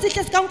 isikhonzo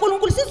esihle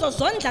sikaNkulunkulu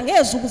sizozondla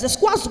ngezwi ukuze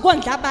sikwazi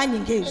ukondla abanye A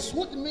ngezwi.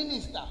 good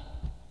minister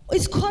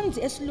Isikhonzo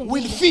will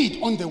esilungile feed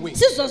on the word.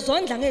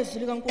 sizozondla ngezwi A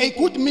likaNkulunkulu.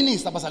 good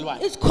minister,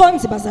 bazalwane,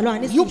 Isikhonzo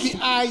bazalwane esihle.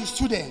 UPI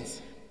students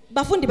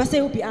Bafundi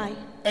base UPI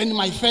and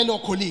my fellow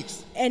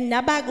colleagues, and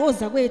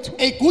nabakoza kwethu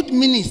a good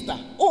minister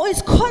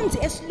isikhonzo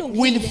will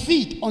esilungile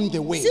feed on the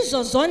word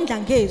sizozondla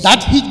ngezwi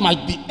that he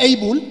might be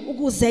able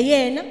ukuze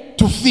yena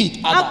to feed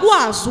others.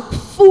 akwazi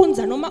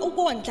ukufunza noma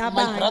ukondla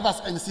My abanye.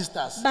 brothers and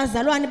sisters,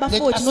 Bazalwane let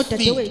bafowethu us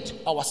nodadewethu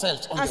feed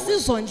ourselves on the word.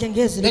 asizondle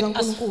ngezwi Let us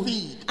likaNkulunkulu.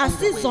 feed on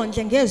the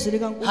Asizondle ngezwi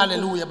likaNkulunkulu.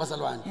 Hallelujah,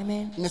 bazalwane.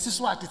 Amen.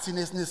 Ngesiswati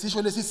thina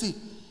sinesisho lesisi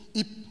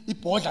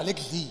ibhodla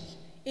lekudlile.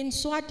 In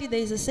Swati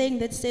there is a saying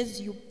that says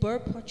you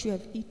burp what you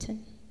have eaten.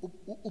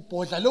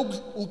 Ubhodla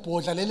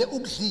lele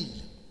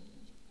ukudlile.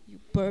 You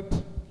burp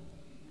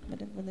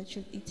whatever that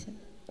you've eaten.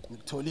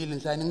 Ngitholile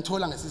njani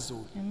ngithola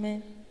ngesizulu.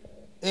 Amen.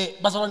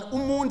 Bazalwane,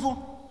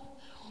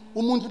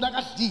 umuntu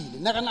nakadlile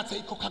nakanathe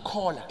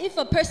iCoca-Cola If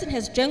a person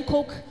has drank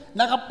Coke,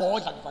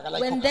 nakabhodla kuvakala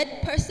when iCoca.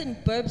 that person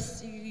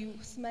burps, you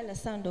smell a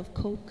sound of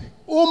Coke.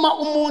 Uma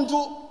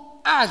umuntu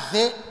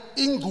adle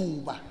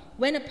ingcuba,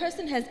 When a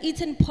person has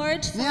eaten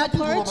porridge, summer niyathi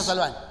ingcuba porridge,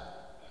 bazalwane?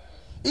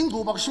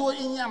 Ingcuba kushiwo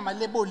inyama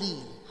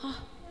lebolile.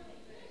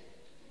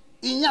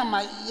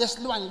 Inyama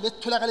yesilwane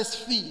lesitholakala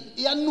esifile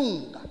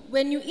iyanuka.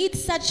 when you eat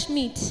such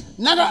meat,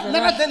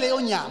 Nakadle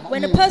leyo nyama,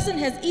 when a person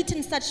has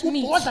eaten such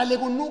meat, ubhodla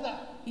lekunuka.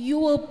 you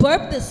will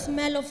burp the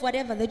smell of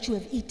whatever that you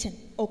have eaten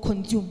or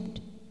consumed.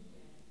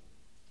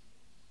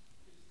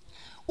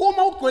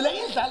 Uma ugcwele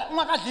indlala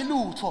ungakadli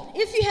lutho,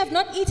 If you have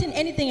not eaten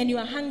anything and you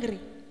are hungry,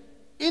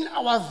 in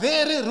our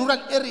very rural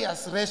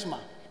areas, Reshma,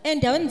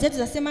 endaweni zethu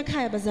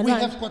zasemakhaya we bazalwane,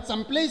 have got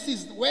some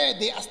places where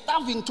they are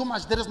starving too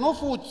much. There is no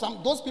food.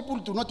 Those people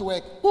do not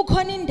work.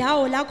 kukhona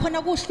indawo la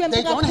khona kuhlwempu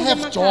They don't kakhulu have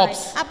emakhaya.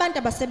 jobs. Abantu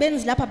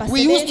abasebenzi lapha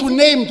We used to abasebenzi.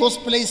 name those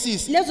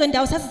places. Lezo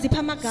ndawo sasizipha Sithi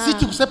amagama.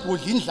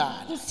 kusebhodla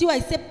indlala.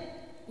 Kuthiwa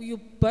you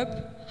burp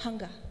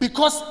hunger.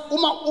 Because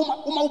uma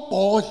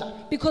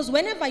ubhodla, Because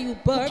whenever you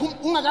burp,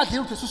 ungakadli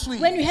lutho esiswini,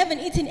 when you haven't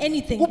eaten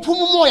anything,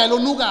 kuphuma umoya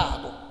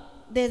lonukako.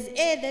 there's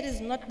air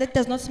that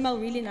does not smell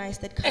really nice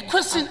that A comes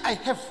question up. I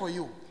have for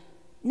you.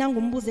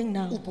 Nangumbuzo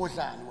enginawo.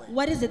 Ubhodlani wena?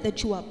 What is it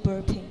that you are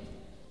burping?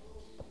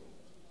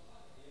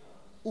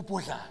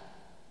 Ubhodlani?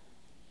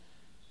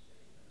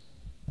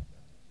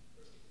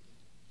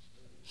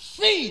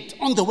 Feed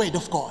on the word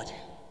of God.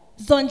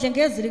 Zondle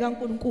ngezwi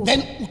likaNkulunkulu.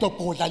 Then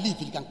utobhodla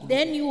livi likaNkulunkulu.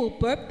 Then you will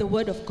burp the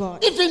word of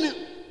God. Even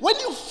when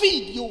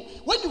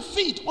you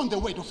feed on the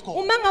word of God,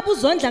 uma ngabe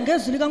uzondla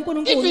ngezwi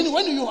likaNkulunkulu even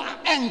when you are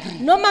angry,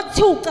 noma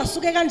kuthiwa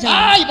ucasuke kanjani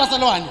hayi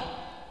bazalwane,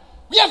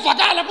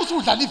 kuyavakala ukuthi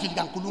udlala ivili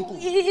kaNkulunkulu.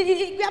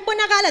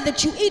 kuyabonakala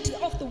that you eat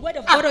of the word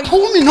of God.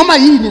 Akuphumi noma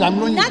yini la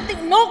emlonyeni.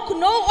 Nothing,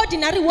 no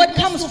ordinary word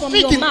comes from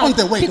your feeding on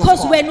the mouth word of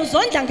because God. when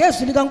uzondla ngezwi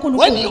When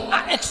likaNkulunkulu you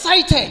are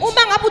excited,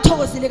 uma ngabe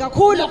uthokozile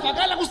kakhulu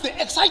kuyavakala ukuthi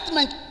the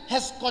excitement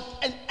has got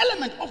an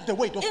element of the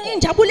word of God.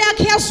 injabulo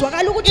yakhe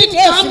iyazwakala ukuthi It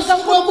nezwi comes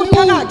likaNkulunkulu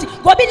from you. phakathi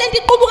ngoba lento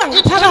iqubuka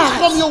It comes from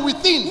ngaphakathi your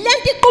within.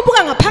 lento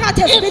iqubuka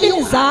ngaphakathi If you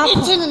ezibilini are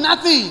zakho eating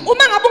nothing,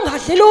 uma ngabe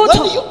ungadli when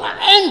lutho you are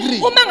angry,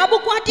 uma ngabe we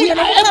ukwatile are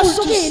noma able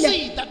to ucasukile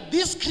see that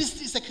this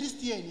Christ is a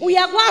Christian.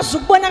 uyakwazi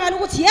ukubonakala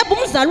ukuthi yebo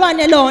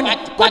umzalwane lona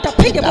But kodwa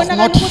he phinde does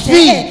bonakala not ukuthi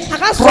feed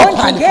akazondli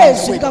properly from the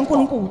ngezwi word of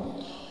likaNkulunkulu.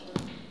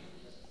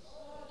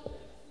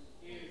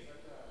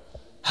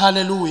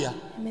 Hallelujah.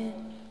 Amen.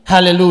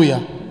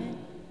 Hallelujah.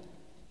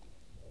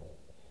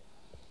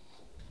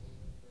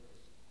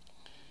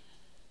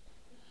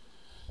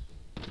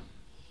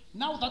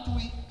 Now that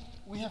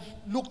we have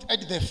looked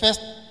at the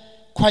first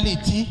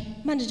quality,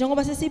 Manje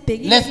njengoba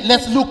sesibhekile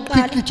let's look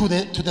quickly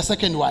to the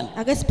second one.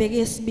 ake sibheke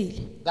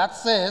esibili That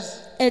says,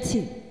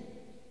 ethi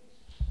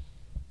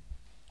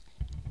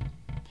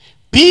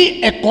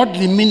be a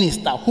godly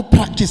minister who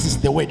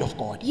practices the word of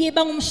God.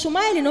 yiba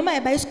ngumshumayeli noma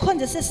yiba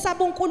isikhonze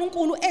sesaba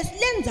uNkulunkulu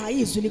esilenza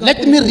izwi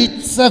Let me likaNkulunkulu.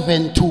 read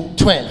 7 to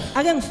 12.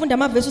 Ake ngifunde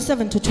amavesi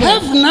 7 to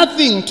 12. Have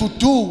nothing to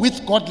do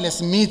with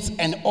godless myths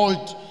and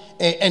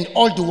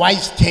old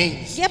wives'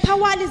 tales. Kepha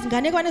wali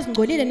izinganekwane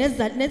ezingcolile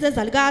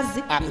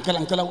nezezalukazi.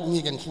 Ngicela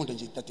ungike ngifunde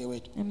nje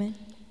dadewethu. Amen.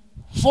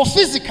 For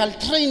physical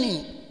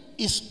training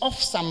is of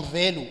some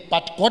value,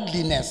 but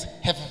godliness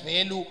have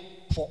value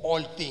for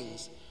all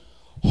things,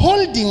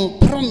 holding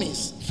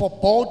promise for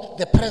both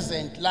the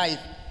present life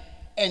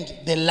and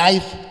the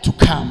life to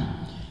come.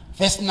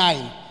 Verse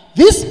 9.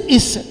 This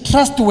is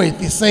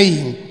trustworthy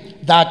saying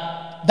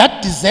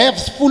that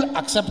deserves full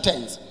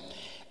acceptance.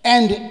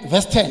 And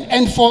verse 10.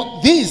 And for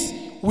this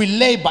we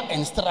labor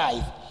and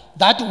strive,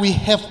 that we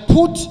have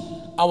put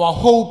our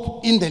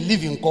hope in the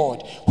living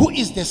God, who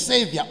is the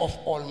Savior of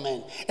all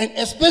men, and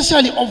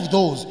especially of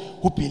those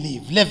who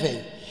believe.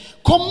 11.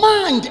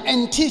 Command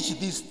and teach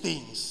these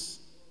things.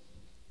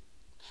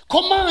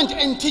 Command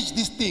and teach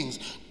these things.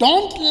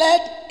 Don't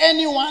let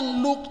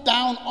anyone look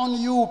down on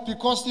you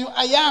because you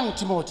are young,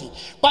 Timothy,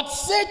 but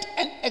set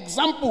an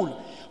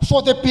example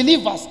for the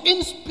believers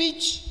in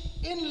speech,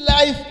 in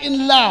life,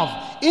 in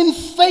love, in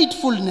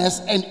faithfulness,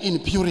 and in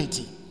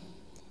purity.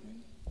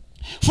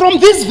 From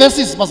these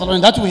verses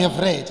that we have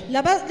read,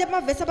 Laba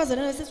lamavesi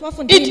abazalwane it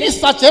sesiwafundile.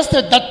 is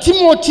suggested that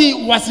Timothy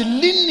was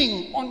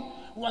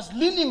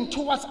leaning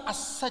towards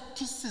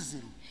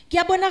asceticism,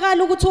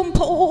 Kuyabonakala ukuthi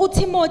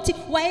uTimothy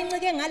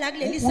wayencike ngala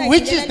kuleli side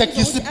which is the lela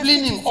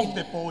disciplining asceticism. of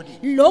the body.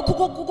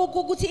 Lokhu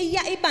ukuthi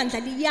ibandla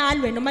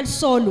liyalwe noma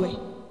lisolwe.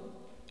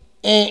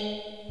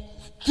 A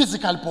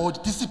physical body,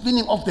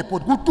 disciplining of the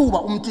body.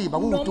 Kutuba umtimba,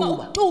 Noma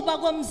kutuba. ukutuba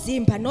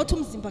komzimba, not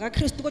umzimba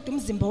kaKristu kodwa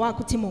umzimba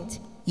wakho uTimothy.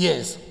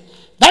 Yes.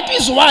 That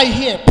is why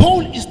here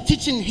Paul is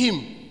teaching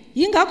him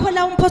Yingakho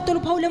la umpostoli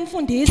uPaul to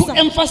emfundisa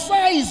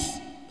emphasize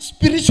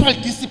spiritual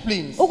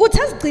disciplines ukuthi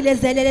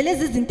azigcilezelele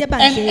lezi zinto and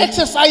ebandleni.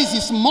 exercise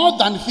is more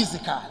than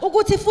physical.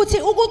 Ukuthi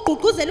futhi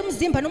ukugqugquzela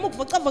umzimba noma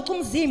ukuvocavoca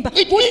umzimba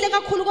It- kuhle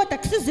kakhulu kodwa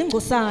kusiza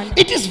ingcosana.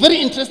 It is very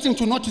interesting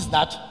to notice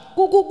that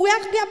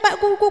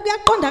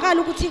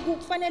Kuyaqondakala ukuthi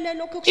kufanele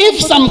lokho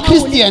if some uPaul-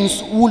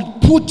 Christians would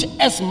put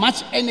as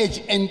much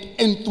energy and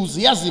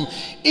enthusiasm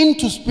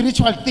into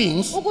spiritual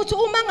things, ukuthi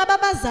uma ngabe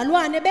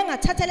abazalwane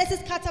bengathatha lesi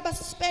sikhathi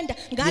abasispenda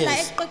ngala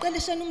Yes.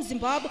 ekuqeqelesheni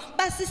umzimba wabo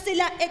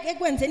basisila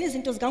ekwenzeni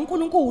izinto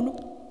zikaNkuluNkulu,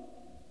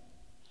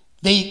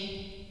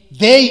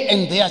 they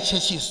and their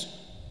churches,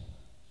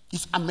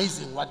 it's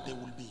amazing what they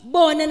will be.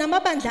 bona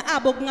namabandla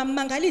abo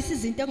kungamangalisa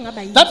izinto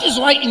ekungaba yizo. That is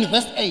why in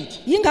verse 8,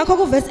 Yingakho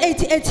kuverse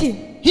 8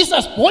 ethi he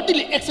says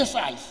bodily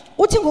exercise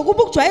uthi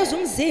ngokuba ukujwayeza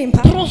umzimba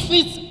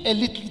profits a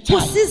little time,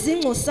 kusiza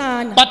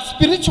ingcosana, but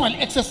spiritual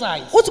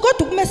exercise, uthi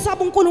kodwa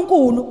ukumesaba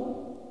uNkulunkulu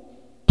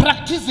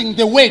practicing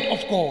the word of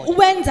God,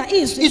 wenza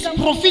izwi is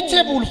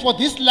profitable for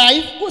this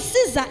life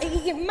kusiza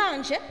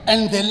manje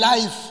and the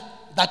life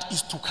that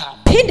is to come.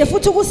 phinde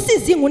futhi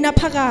kusiza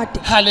ingunaphakade.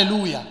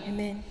 Hallelujah.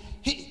 Amen.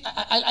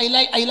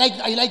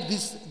 I like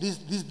this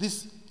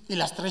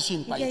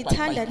illustration by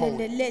Ngiyayithanda Paul,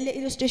 le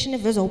illustration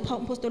evezwa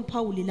umpostoli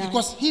Paul la.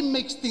 because he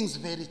makes things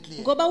very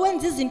clear Ngoba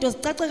wenza izinto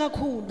zicace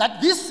kakhulu.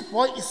 that this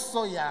boy is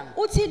so young.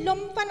 Uthi lo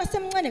mfana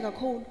semncane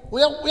kakhulu.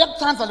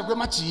 Uyakuthanda He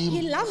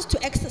lokwemajim loves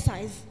to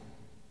exercise.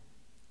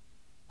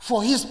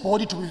 for his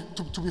body to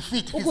be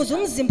fit. Ukuze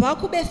physically. umzimba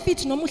wakho ube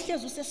fit noma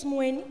uhlezi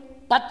usesimweni.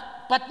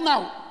 But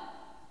now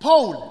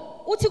Paul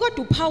Uthi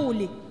kodwa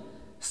uPaul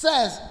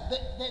says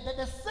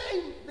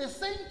the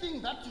same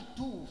thing that you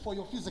do for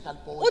your physical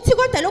body, uthi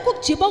kodwa lokhu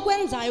kujiba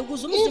okwenzayo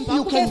ukuze if umzimba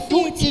you wakho can do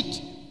ube fit.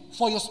 it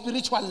for your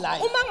spiritual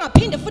life, Uma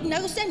ngaphinde futhi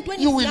nayo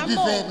usentweni You will be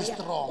zikamoya, very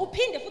strong.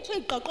 uphinde futhi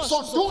uyiqoqoshe.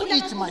 So do uzokhula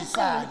it, my kakhulu.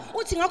 son.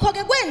 Uthi ngakho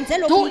ke kwenze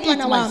lokhu Do it,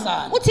 mntwana my wami.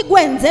 son. Uthi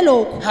kwenze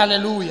lokhu.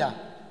 hallelujah,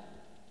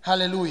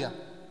 hallelujah.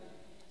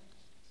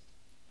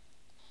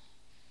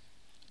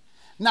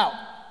 Now,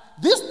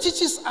 this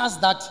teaches us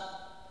that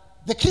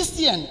the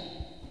Christian,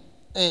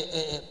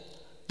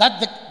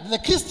 the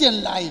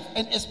Christian life,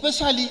 and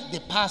especially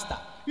the pastor,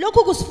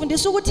 Lokhu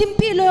kusifundisa ukuthi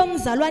impilo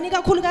yomzalwane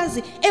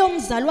ikakhulukazi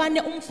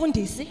eyomzalwane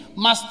umfundisi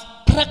must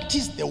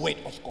practice the word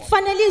of God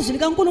fanele izwi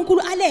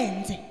likaNkulunkulu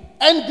alenze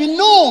and be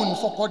known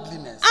for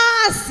godliness.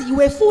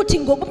 aziwe futhi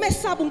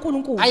ngokumesaba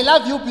uNkulunkulu. I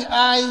love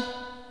UPI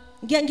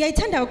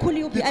Ngiyayithanda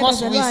kakhulu UPI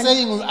because we're bazalwane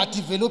saying we are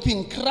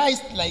developing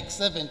Christ-like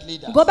servant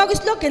leaders. ngoba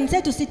kwislogan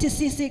sethu sithi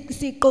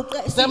siqoqe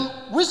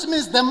Which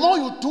means the more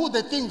you do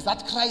the things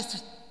that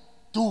Christ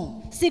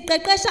do,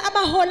 siqeqesha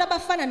abahola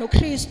abafana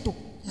noKristu.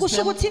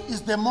 Kusho ukuthi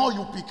is the more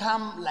you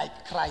become like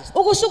Christ.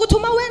 ukusho ukuthi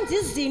uma wenza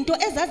izinto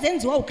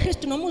ezazenziwa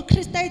uKristu noma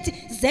uKristu ayithi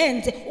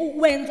zenze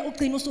uwenza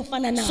ugcina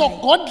usufana naye. So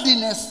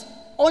godliness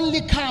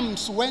only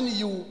comes when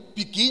you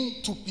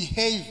begin to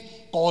behave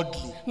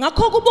godly.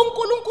 Ngakho kuba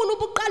uNkulunkulu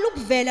buqala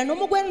ukuvela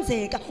noma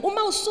ukwenzeka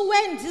uma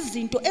usuwenza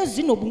izinto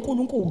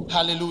ezinobuNkulunkulu.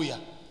 Hallelujah.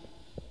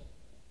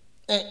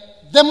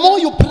 The more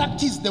you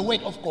practice the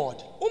word of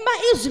God, Uma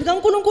izwi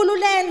likaNkulunkulu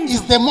is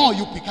lenza the more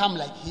you become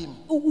like him.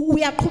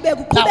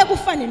 uyaqhubeka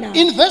ufane naye.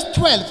 In verse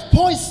 12,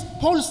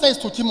 Paul says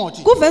to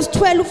Timothy, Ku verse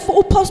 12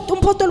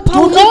 umpostoli do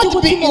Paul uthi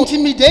not be kuTimothy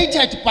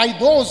intimidated by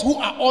those who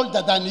are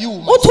older than you.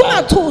 my uthi son.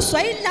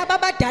 ungathuswa yilabo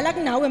abadala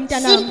kunawe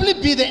mntanami. Simply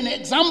be an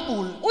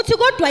example Uthi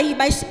kodwa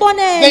yiba they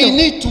isibonelo.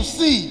 need to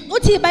see.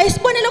 Uthi yiba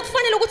isibonelo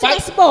kufanele ukuthi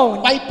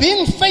basibone. By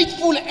being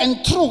faithful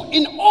and true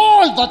in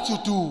all that you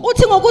do.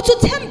 Uthi ngokuthi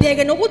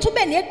uthembeke nokuthi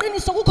ube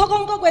neqiniso kukho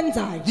konke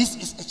okwenzayo. This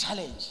is a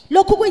challenge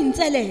Lokhu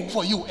kuyinselelo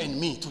for you and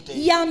me today.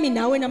 yami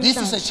nawe This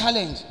is a namhlanje.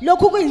 challenge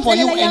Lokhu for you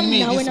kuyinselelo and yami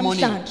me nawe this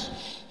morning. namhlanje.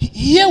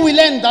 Here we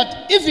learn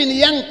that even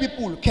young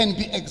people can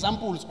be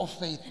examples of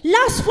faith. La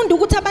sifunda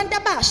ukuthi abantu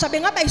abasha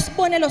bengaba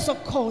isibonelo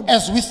sokukholwa.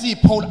 As we see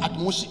Paul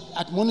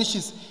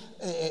admonishes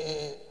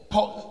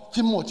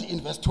Timothy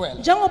in verse 12.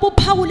 Njengoba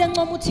uPaul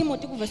encoma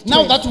uTimothy ku verse 12.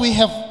 Now that we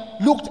have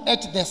looked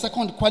at the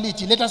second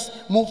quality, let us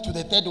move to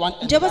the third one.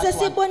 And the njengoba last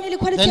one. sesibonile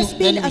iquality Then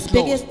yesibili we asibheke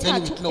close. Then we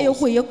esithathu close.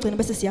 eyokuyokugcina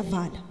bese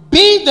siyavala.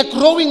 Be the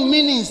growing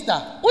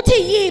minister Uthi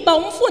yiba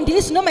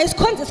umfundisi noma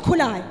isikhonzo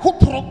esikhulayo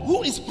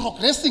who is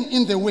progressing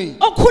in the way.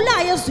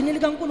 okhulayo ezwini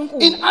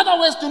likaNkulunkulu. In other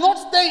words, do not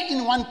stay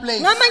in one place.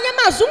 Ngamanye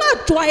amazwi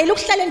ungajwayeli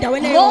ukuhlala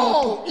endaweni eyodwa.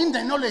 Grow in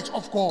the knowledge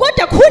of God.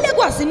 Kodwa khula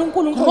ekwazini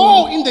uNkulunkulu.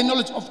 Grow in the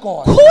knowledge of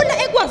God.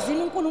 Khula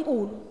ekwazini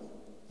uNkulunkulu.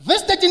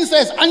 Verse 13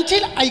 says,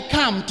 until I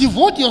come,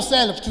 devote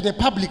yourself to the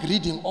public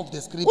reading of the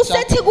scripture.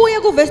 Usethi kuye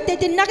ku verse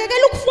 13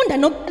 nakekela ukufunda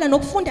nokuqala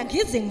nokufunda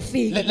ngize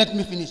ngifike. Let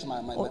me finish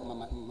my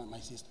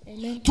sister.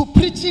 Amen. To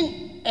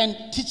preaching and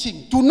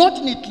teaching, do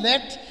not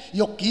neglect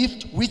your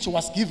gift which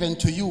was given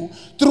to you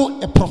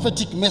through a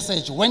prophetic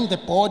message when the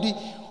body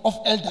of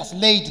elders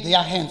laid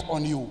their hands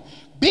on you.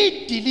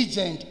 Be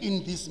diligent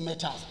in these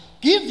matters.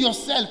 Give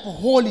yourself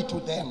wholly to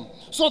them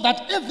so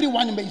that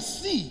everyone may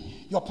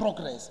see your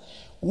progress.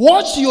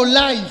 Watch your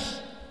life.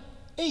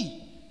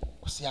 Hey,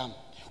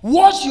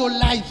 watch your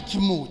life,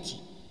 Timothy.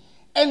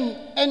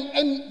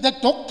 And the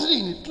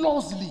doctrine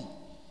closely.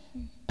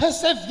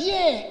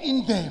 Persevere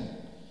in them.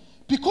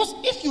 Because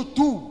if you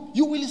do,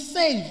 you will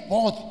save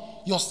both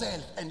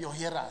yourself and your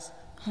hearers.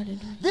 Hallelujah.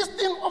 This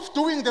thing of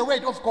doing the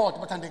word of God,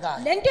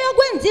 Batandegaya, Lento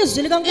yokwenza izwi If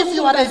you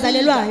likaNkulunkulu are a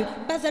bazalelwayo.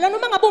 Bazalwana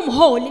uma ngabe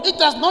umholi it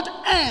does not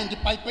end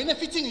by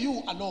benefiting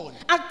you alone.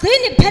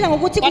 agcini kuphela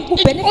ngokuthi But it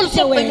kubenefite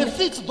also wena.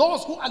 benefits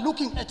those who are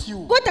looking at you.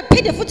 Kodwa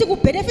kuphinde futhi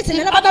kubenefite In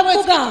nalabo other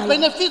words, it ababukayo.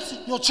 benefits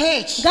your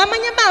church.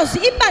 Ngamanye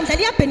amazwi ibandla The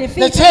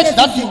liyabenefita. church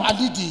that you are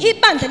leading.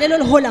 Ibandla lelo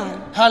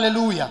liholayo.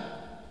 Hallelujah.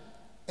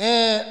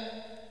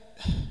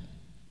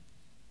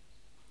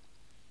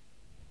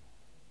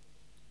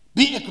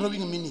 Be a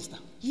growing minister.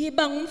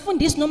 Yiba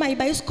ngumfundisi noma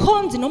yiba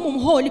isikhonzi noma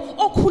umholi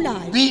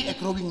okhulayo. Be a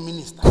growing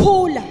minister.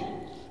 Khula.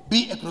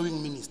 Be a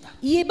growing minister.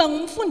 Yiba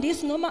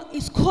ngumfundisi noma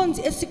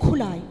isikhonzi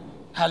esikhulayo.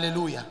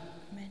 Hallelujah.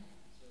 Amen.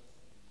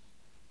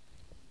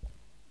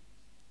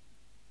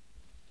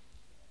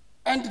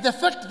 And the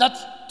fact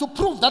that to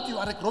prove that you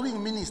are a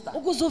growing minister,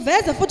 Ukuze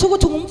uveze futhi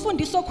ukuthi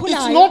ungumfundisi it's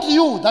okhulayo. not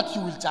you that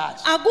you will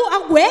judge.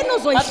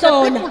 Akuwena But the people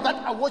ozoyihlola. that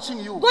are watching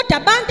you Kodwa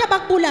abantu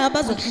abakubulayo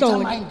will bazokuhlola.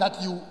 determine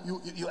that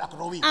you are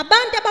growing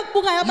Abantu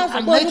abakubukayo You are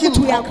bazobona making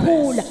ukuthi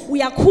uyakhula,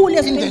 uyakhula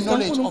in the ezintweni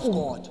knowledge of zikaNkulunkulu.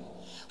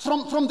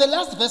 God. From the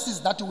last verses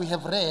that we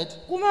have read,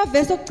 Kuma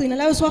verse okugcina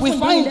lawo we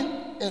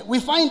siwafundile. we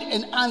find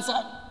an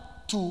answer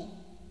to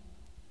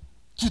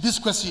this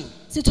question.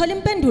 Sithola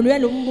impendulo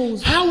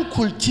yalombuzo. How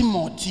could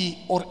Timothy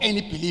or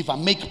any believer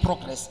make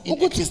progress in a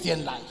Ukuthi-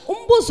 Christian life?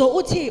 Umbuzo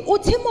uthi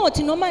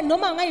uTimothy noma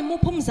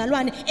ngayimuphi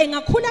umzalwane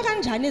engakhula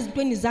kanjani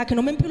ezintweni zakhe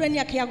noma empilweni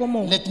yakhe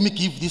yakomoya. Let me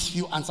give these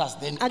few answers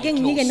then. I Ake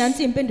nginike close.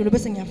 nansi impendulo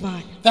bese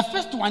ngiyavala. The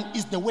first one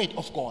is the word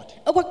of God.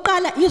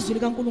 Okokuqala izwi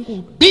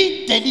likaNkulunkulu.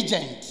 Be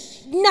diligent.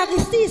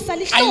 Nakisisa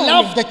I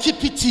love lihlole. the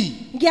TPT.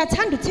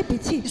 Ngiyathanda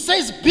uTBT. It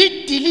says,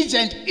 be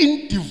diligent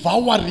in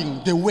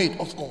devouring the word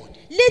of God.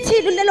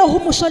 lithi lelo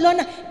humusho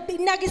lona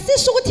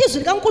nakisisho ukuthi izwi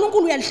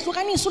likaNkulunkulu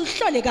uyalihlukanisa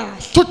ulihlole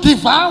kahle. To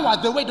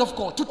devour the word of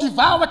God. To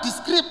devour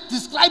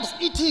describes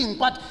eating,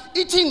 but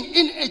eating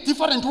in a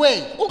different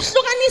way.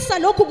 Ukuhlukanisa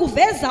lokhu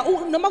kuveza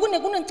noma To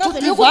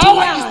kunencazelo yokuthi devour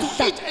is to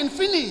uyadla. eat and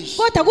finish.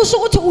 Kodwa kusho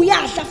ukuthi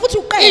uyadla futhi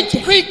Eat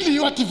uqede. quickly,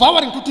 you are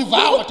devouring to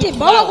devour. To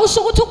Ukudevour devour.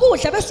 kusho ukuthi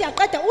ukudla bese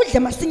uyaqeda udle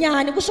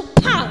masinyane kusho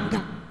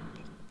ukuphanga.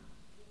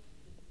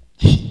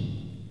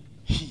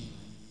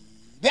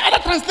 The other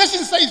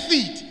translation says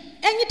feed.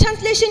 Enye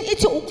translation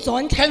ithi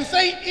ukuzondla, Can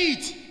say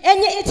eat.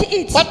 enye ithi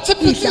eat. But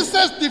typically idla.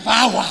 says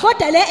devour.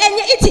 Kodwa le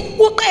enye ithi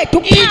uqede Eat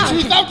ukuphanga.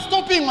 without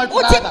stopping, my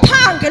Uthi brother.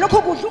 phange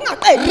lokho kudla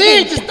ungaqedi.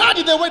 Read, ukudla.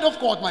 study the word of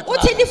God, my Uthi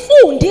brother.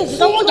 lifunde izwi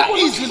Funda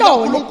likaNkulunkulu izwi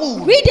uhlole.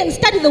 likaNkulunkulu. Read and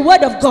study the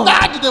word of God.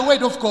 Study the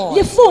word of God.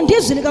 Lifunde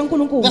izwi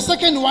likaNkulunkulu. The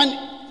second one,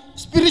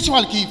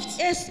 spiritual gifts.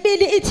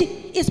 Esibili ithi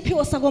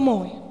isiphiwo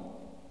sakomoya.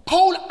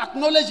 Paul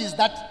acknowledges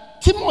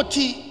that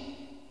Timothy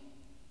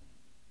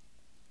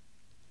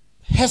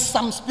has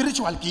some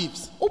spiritual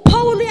gifts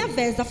uPaul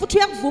uyaveza futhi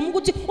uyakuvuma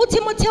ukuthi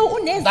uTimotheo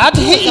unezi that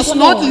he is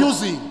not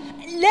using.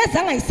 lezi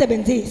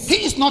angayisebenzisi.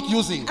 He is not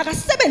using.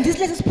 Akasebenzisi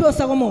lesi siphiwo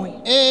sakomoya.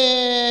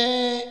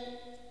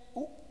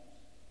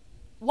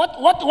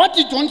 What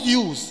you don't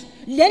use,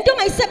 Lento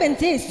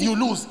ongayisebenzisi you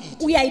lose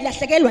it.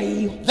 uyayilahlekelwa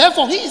yiyo.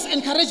 Therefore, he is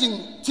encouraging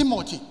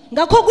Timothy.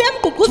 Ngakho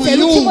kuyamgqugquzela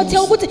To use,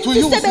 uTimotheo ukuthi to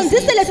use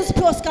sisebenzise this. lesi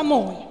siphiwo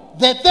sikamoya.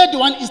 The third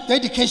one is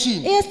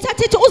dedication.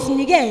 Esithatha ithi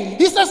uzinikele.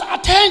 He says,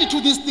 attend to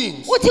these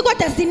things. Uthi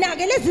kodwa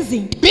zinake lezi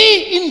zinto. Be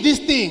in these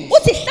things.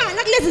 Uthi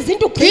hlala kulezi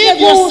zinto ugcine Give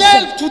kuzo.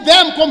 yourself to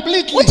them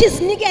completely. Uthi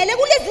zinikele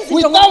kulezi zinto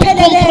Without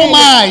ngokupheleleyo.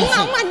 compromise.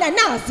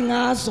 Ungananazi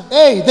ngazo.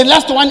 Hey, the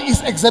last one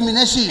is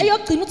examination.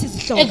 Eyogcina uthi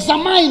zihlole.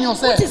 Examine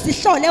yourself. Uthi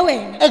zihlole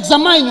wena.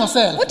 Examine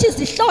yourself. Uthi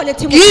zihlole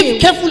Give Timotheo.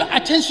 careful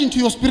attention to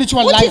your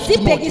spiritual Uthi life,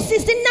 Timothy.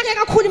 zibhekisise inake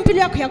kakhulu impilo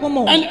yakho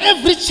yakomoya. And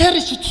every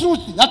cherished truth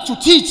that you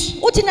teach.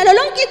 Uthi nalo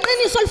lonke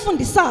iqiniso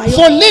olifundisayo.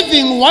 For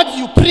living what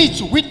you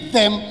preach with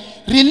them,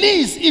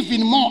 release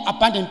even more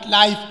abundant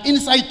life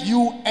inside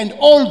you and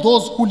all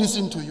those who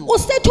listen to you.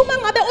 Usethi uma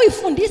ngabe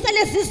uyifundisa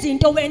lezi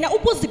zinto wena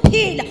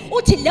ubuziphila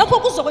uthi lokho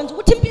kuzokwenza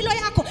ukuthi impilo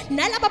yakho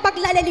nalabo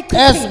abakulalela As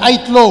ichithile. I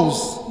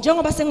close,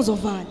 Njengoba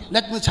sengizovala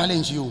let me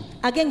challenge you.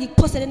 ake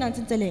ngikuphosele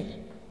nansi inselele.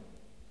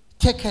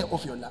 Take care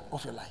of your life.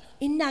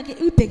 Inake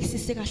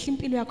uyibhekisise kahle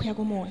impilo yakho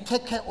yakomoya.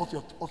 Take care of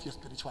your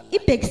spiritual life.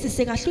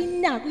 Ibhekisise kahle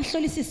uyinake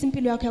uyihlolisise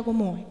impilo yakho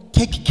yakomoya.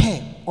 Take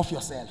care of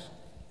yourself.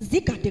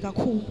 Zigade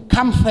kakhulu.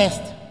 Come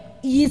first.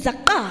 Yiza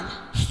kuqala.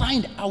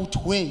 Find out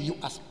where you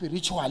are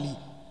spiritually.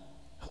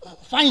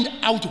 Find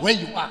out where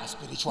you are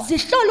spiritually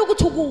Zihlole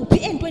ukuthi ukuphi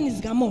entweni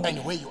zikamoya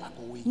and where you are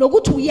going.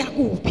 nokuthi uya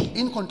kuphi.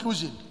 In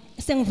conclusion,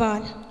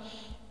 Sengivala.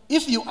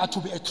 if you are to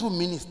be a true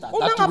minister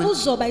Uma that ngabe will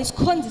uzoba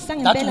isikhonzi counteract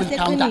sangempela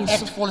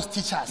false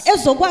teachers,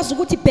 ezokwazi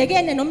ukuthi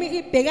ibhekene noma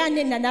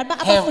ibhekane nalabo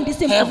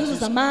abafundisa imfuzo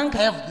zamanga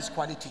have these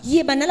qualities.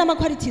 yiba nalama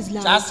qualities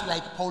lawo Just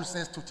like Paul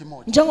says to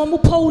Timothy, njengoba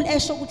uPaul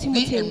esho be a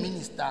kuTimotheo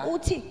minister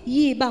uthi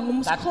yiba that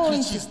ngumsikhonzi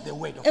preaches the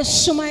word of God.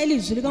 esishumayela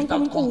izwi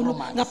likaNkulunkulu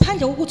compromise.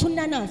 ngaphandle kokuthi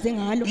unanaze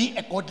ngalo. Be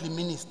a godly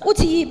minister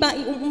Uthi yiba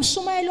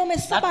umshumayeli that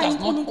omesabayo does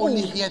not only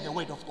uNkulunkulu hear the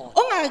word of God.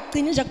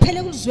 ongagcini nje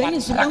kuphele kuzweni But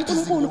izwi practicing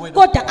likaNkulunkulu the word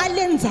of kodwa God.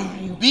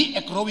 alenzayo. Be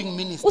a growing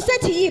minister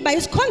Usethi yiba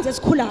isikhonzi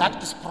esikhulayo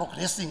that is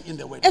progressing in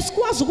the word.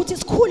 esikwazi ukuthi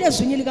sikhule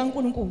ezwini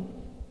likaNkulunkulu.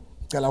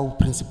 Cela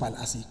uprincipal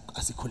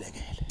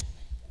asikhulekele.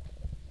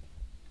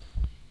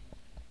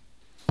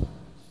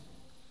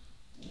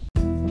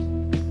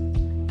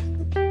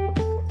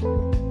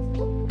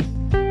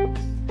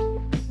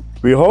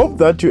 We hope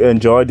that you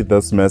enjoyed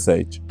this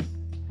message.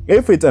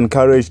 If it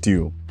encouraged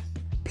you,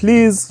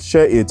 please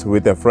share it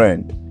with a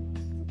friend.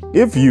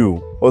 If you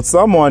or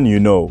someone you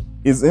know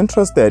is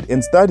interested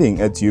in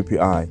studying at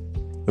UPI,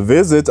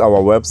 visit our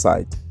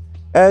website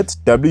at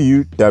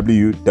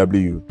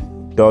www.upi.ac.za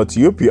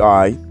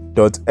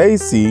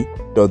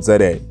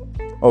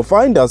or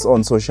find us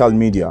on social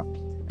media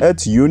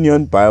at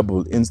Union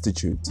Bible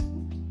Institute.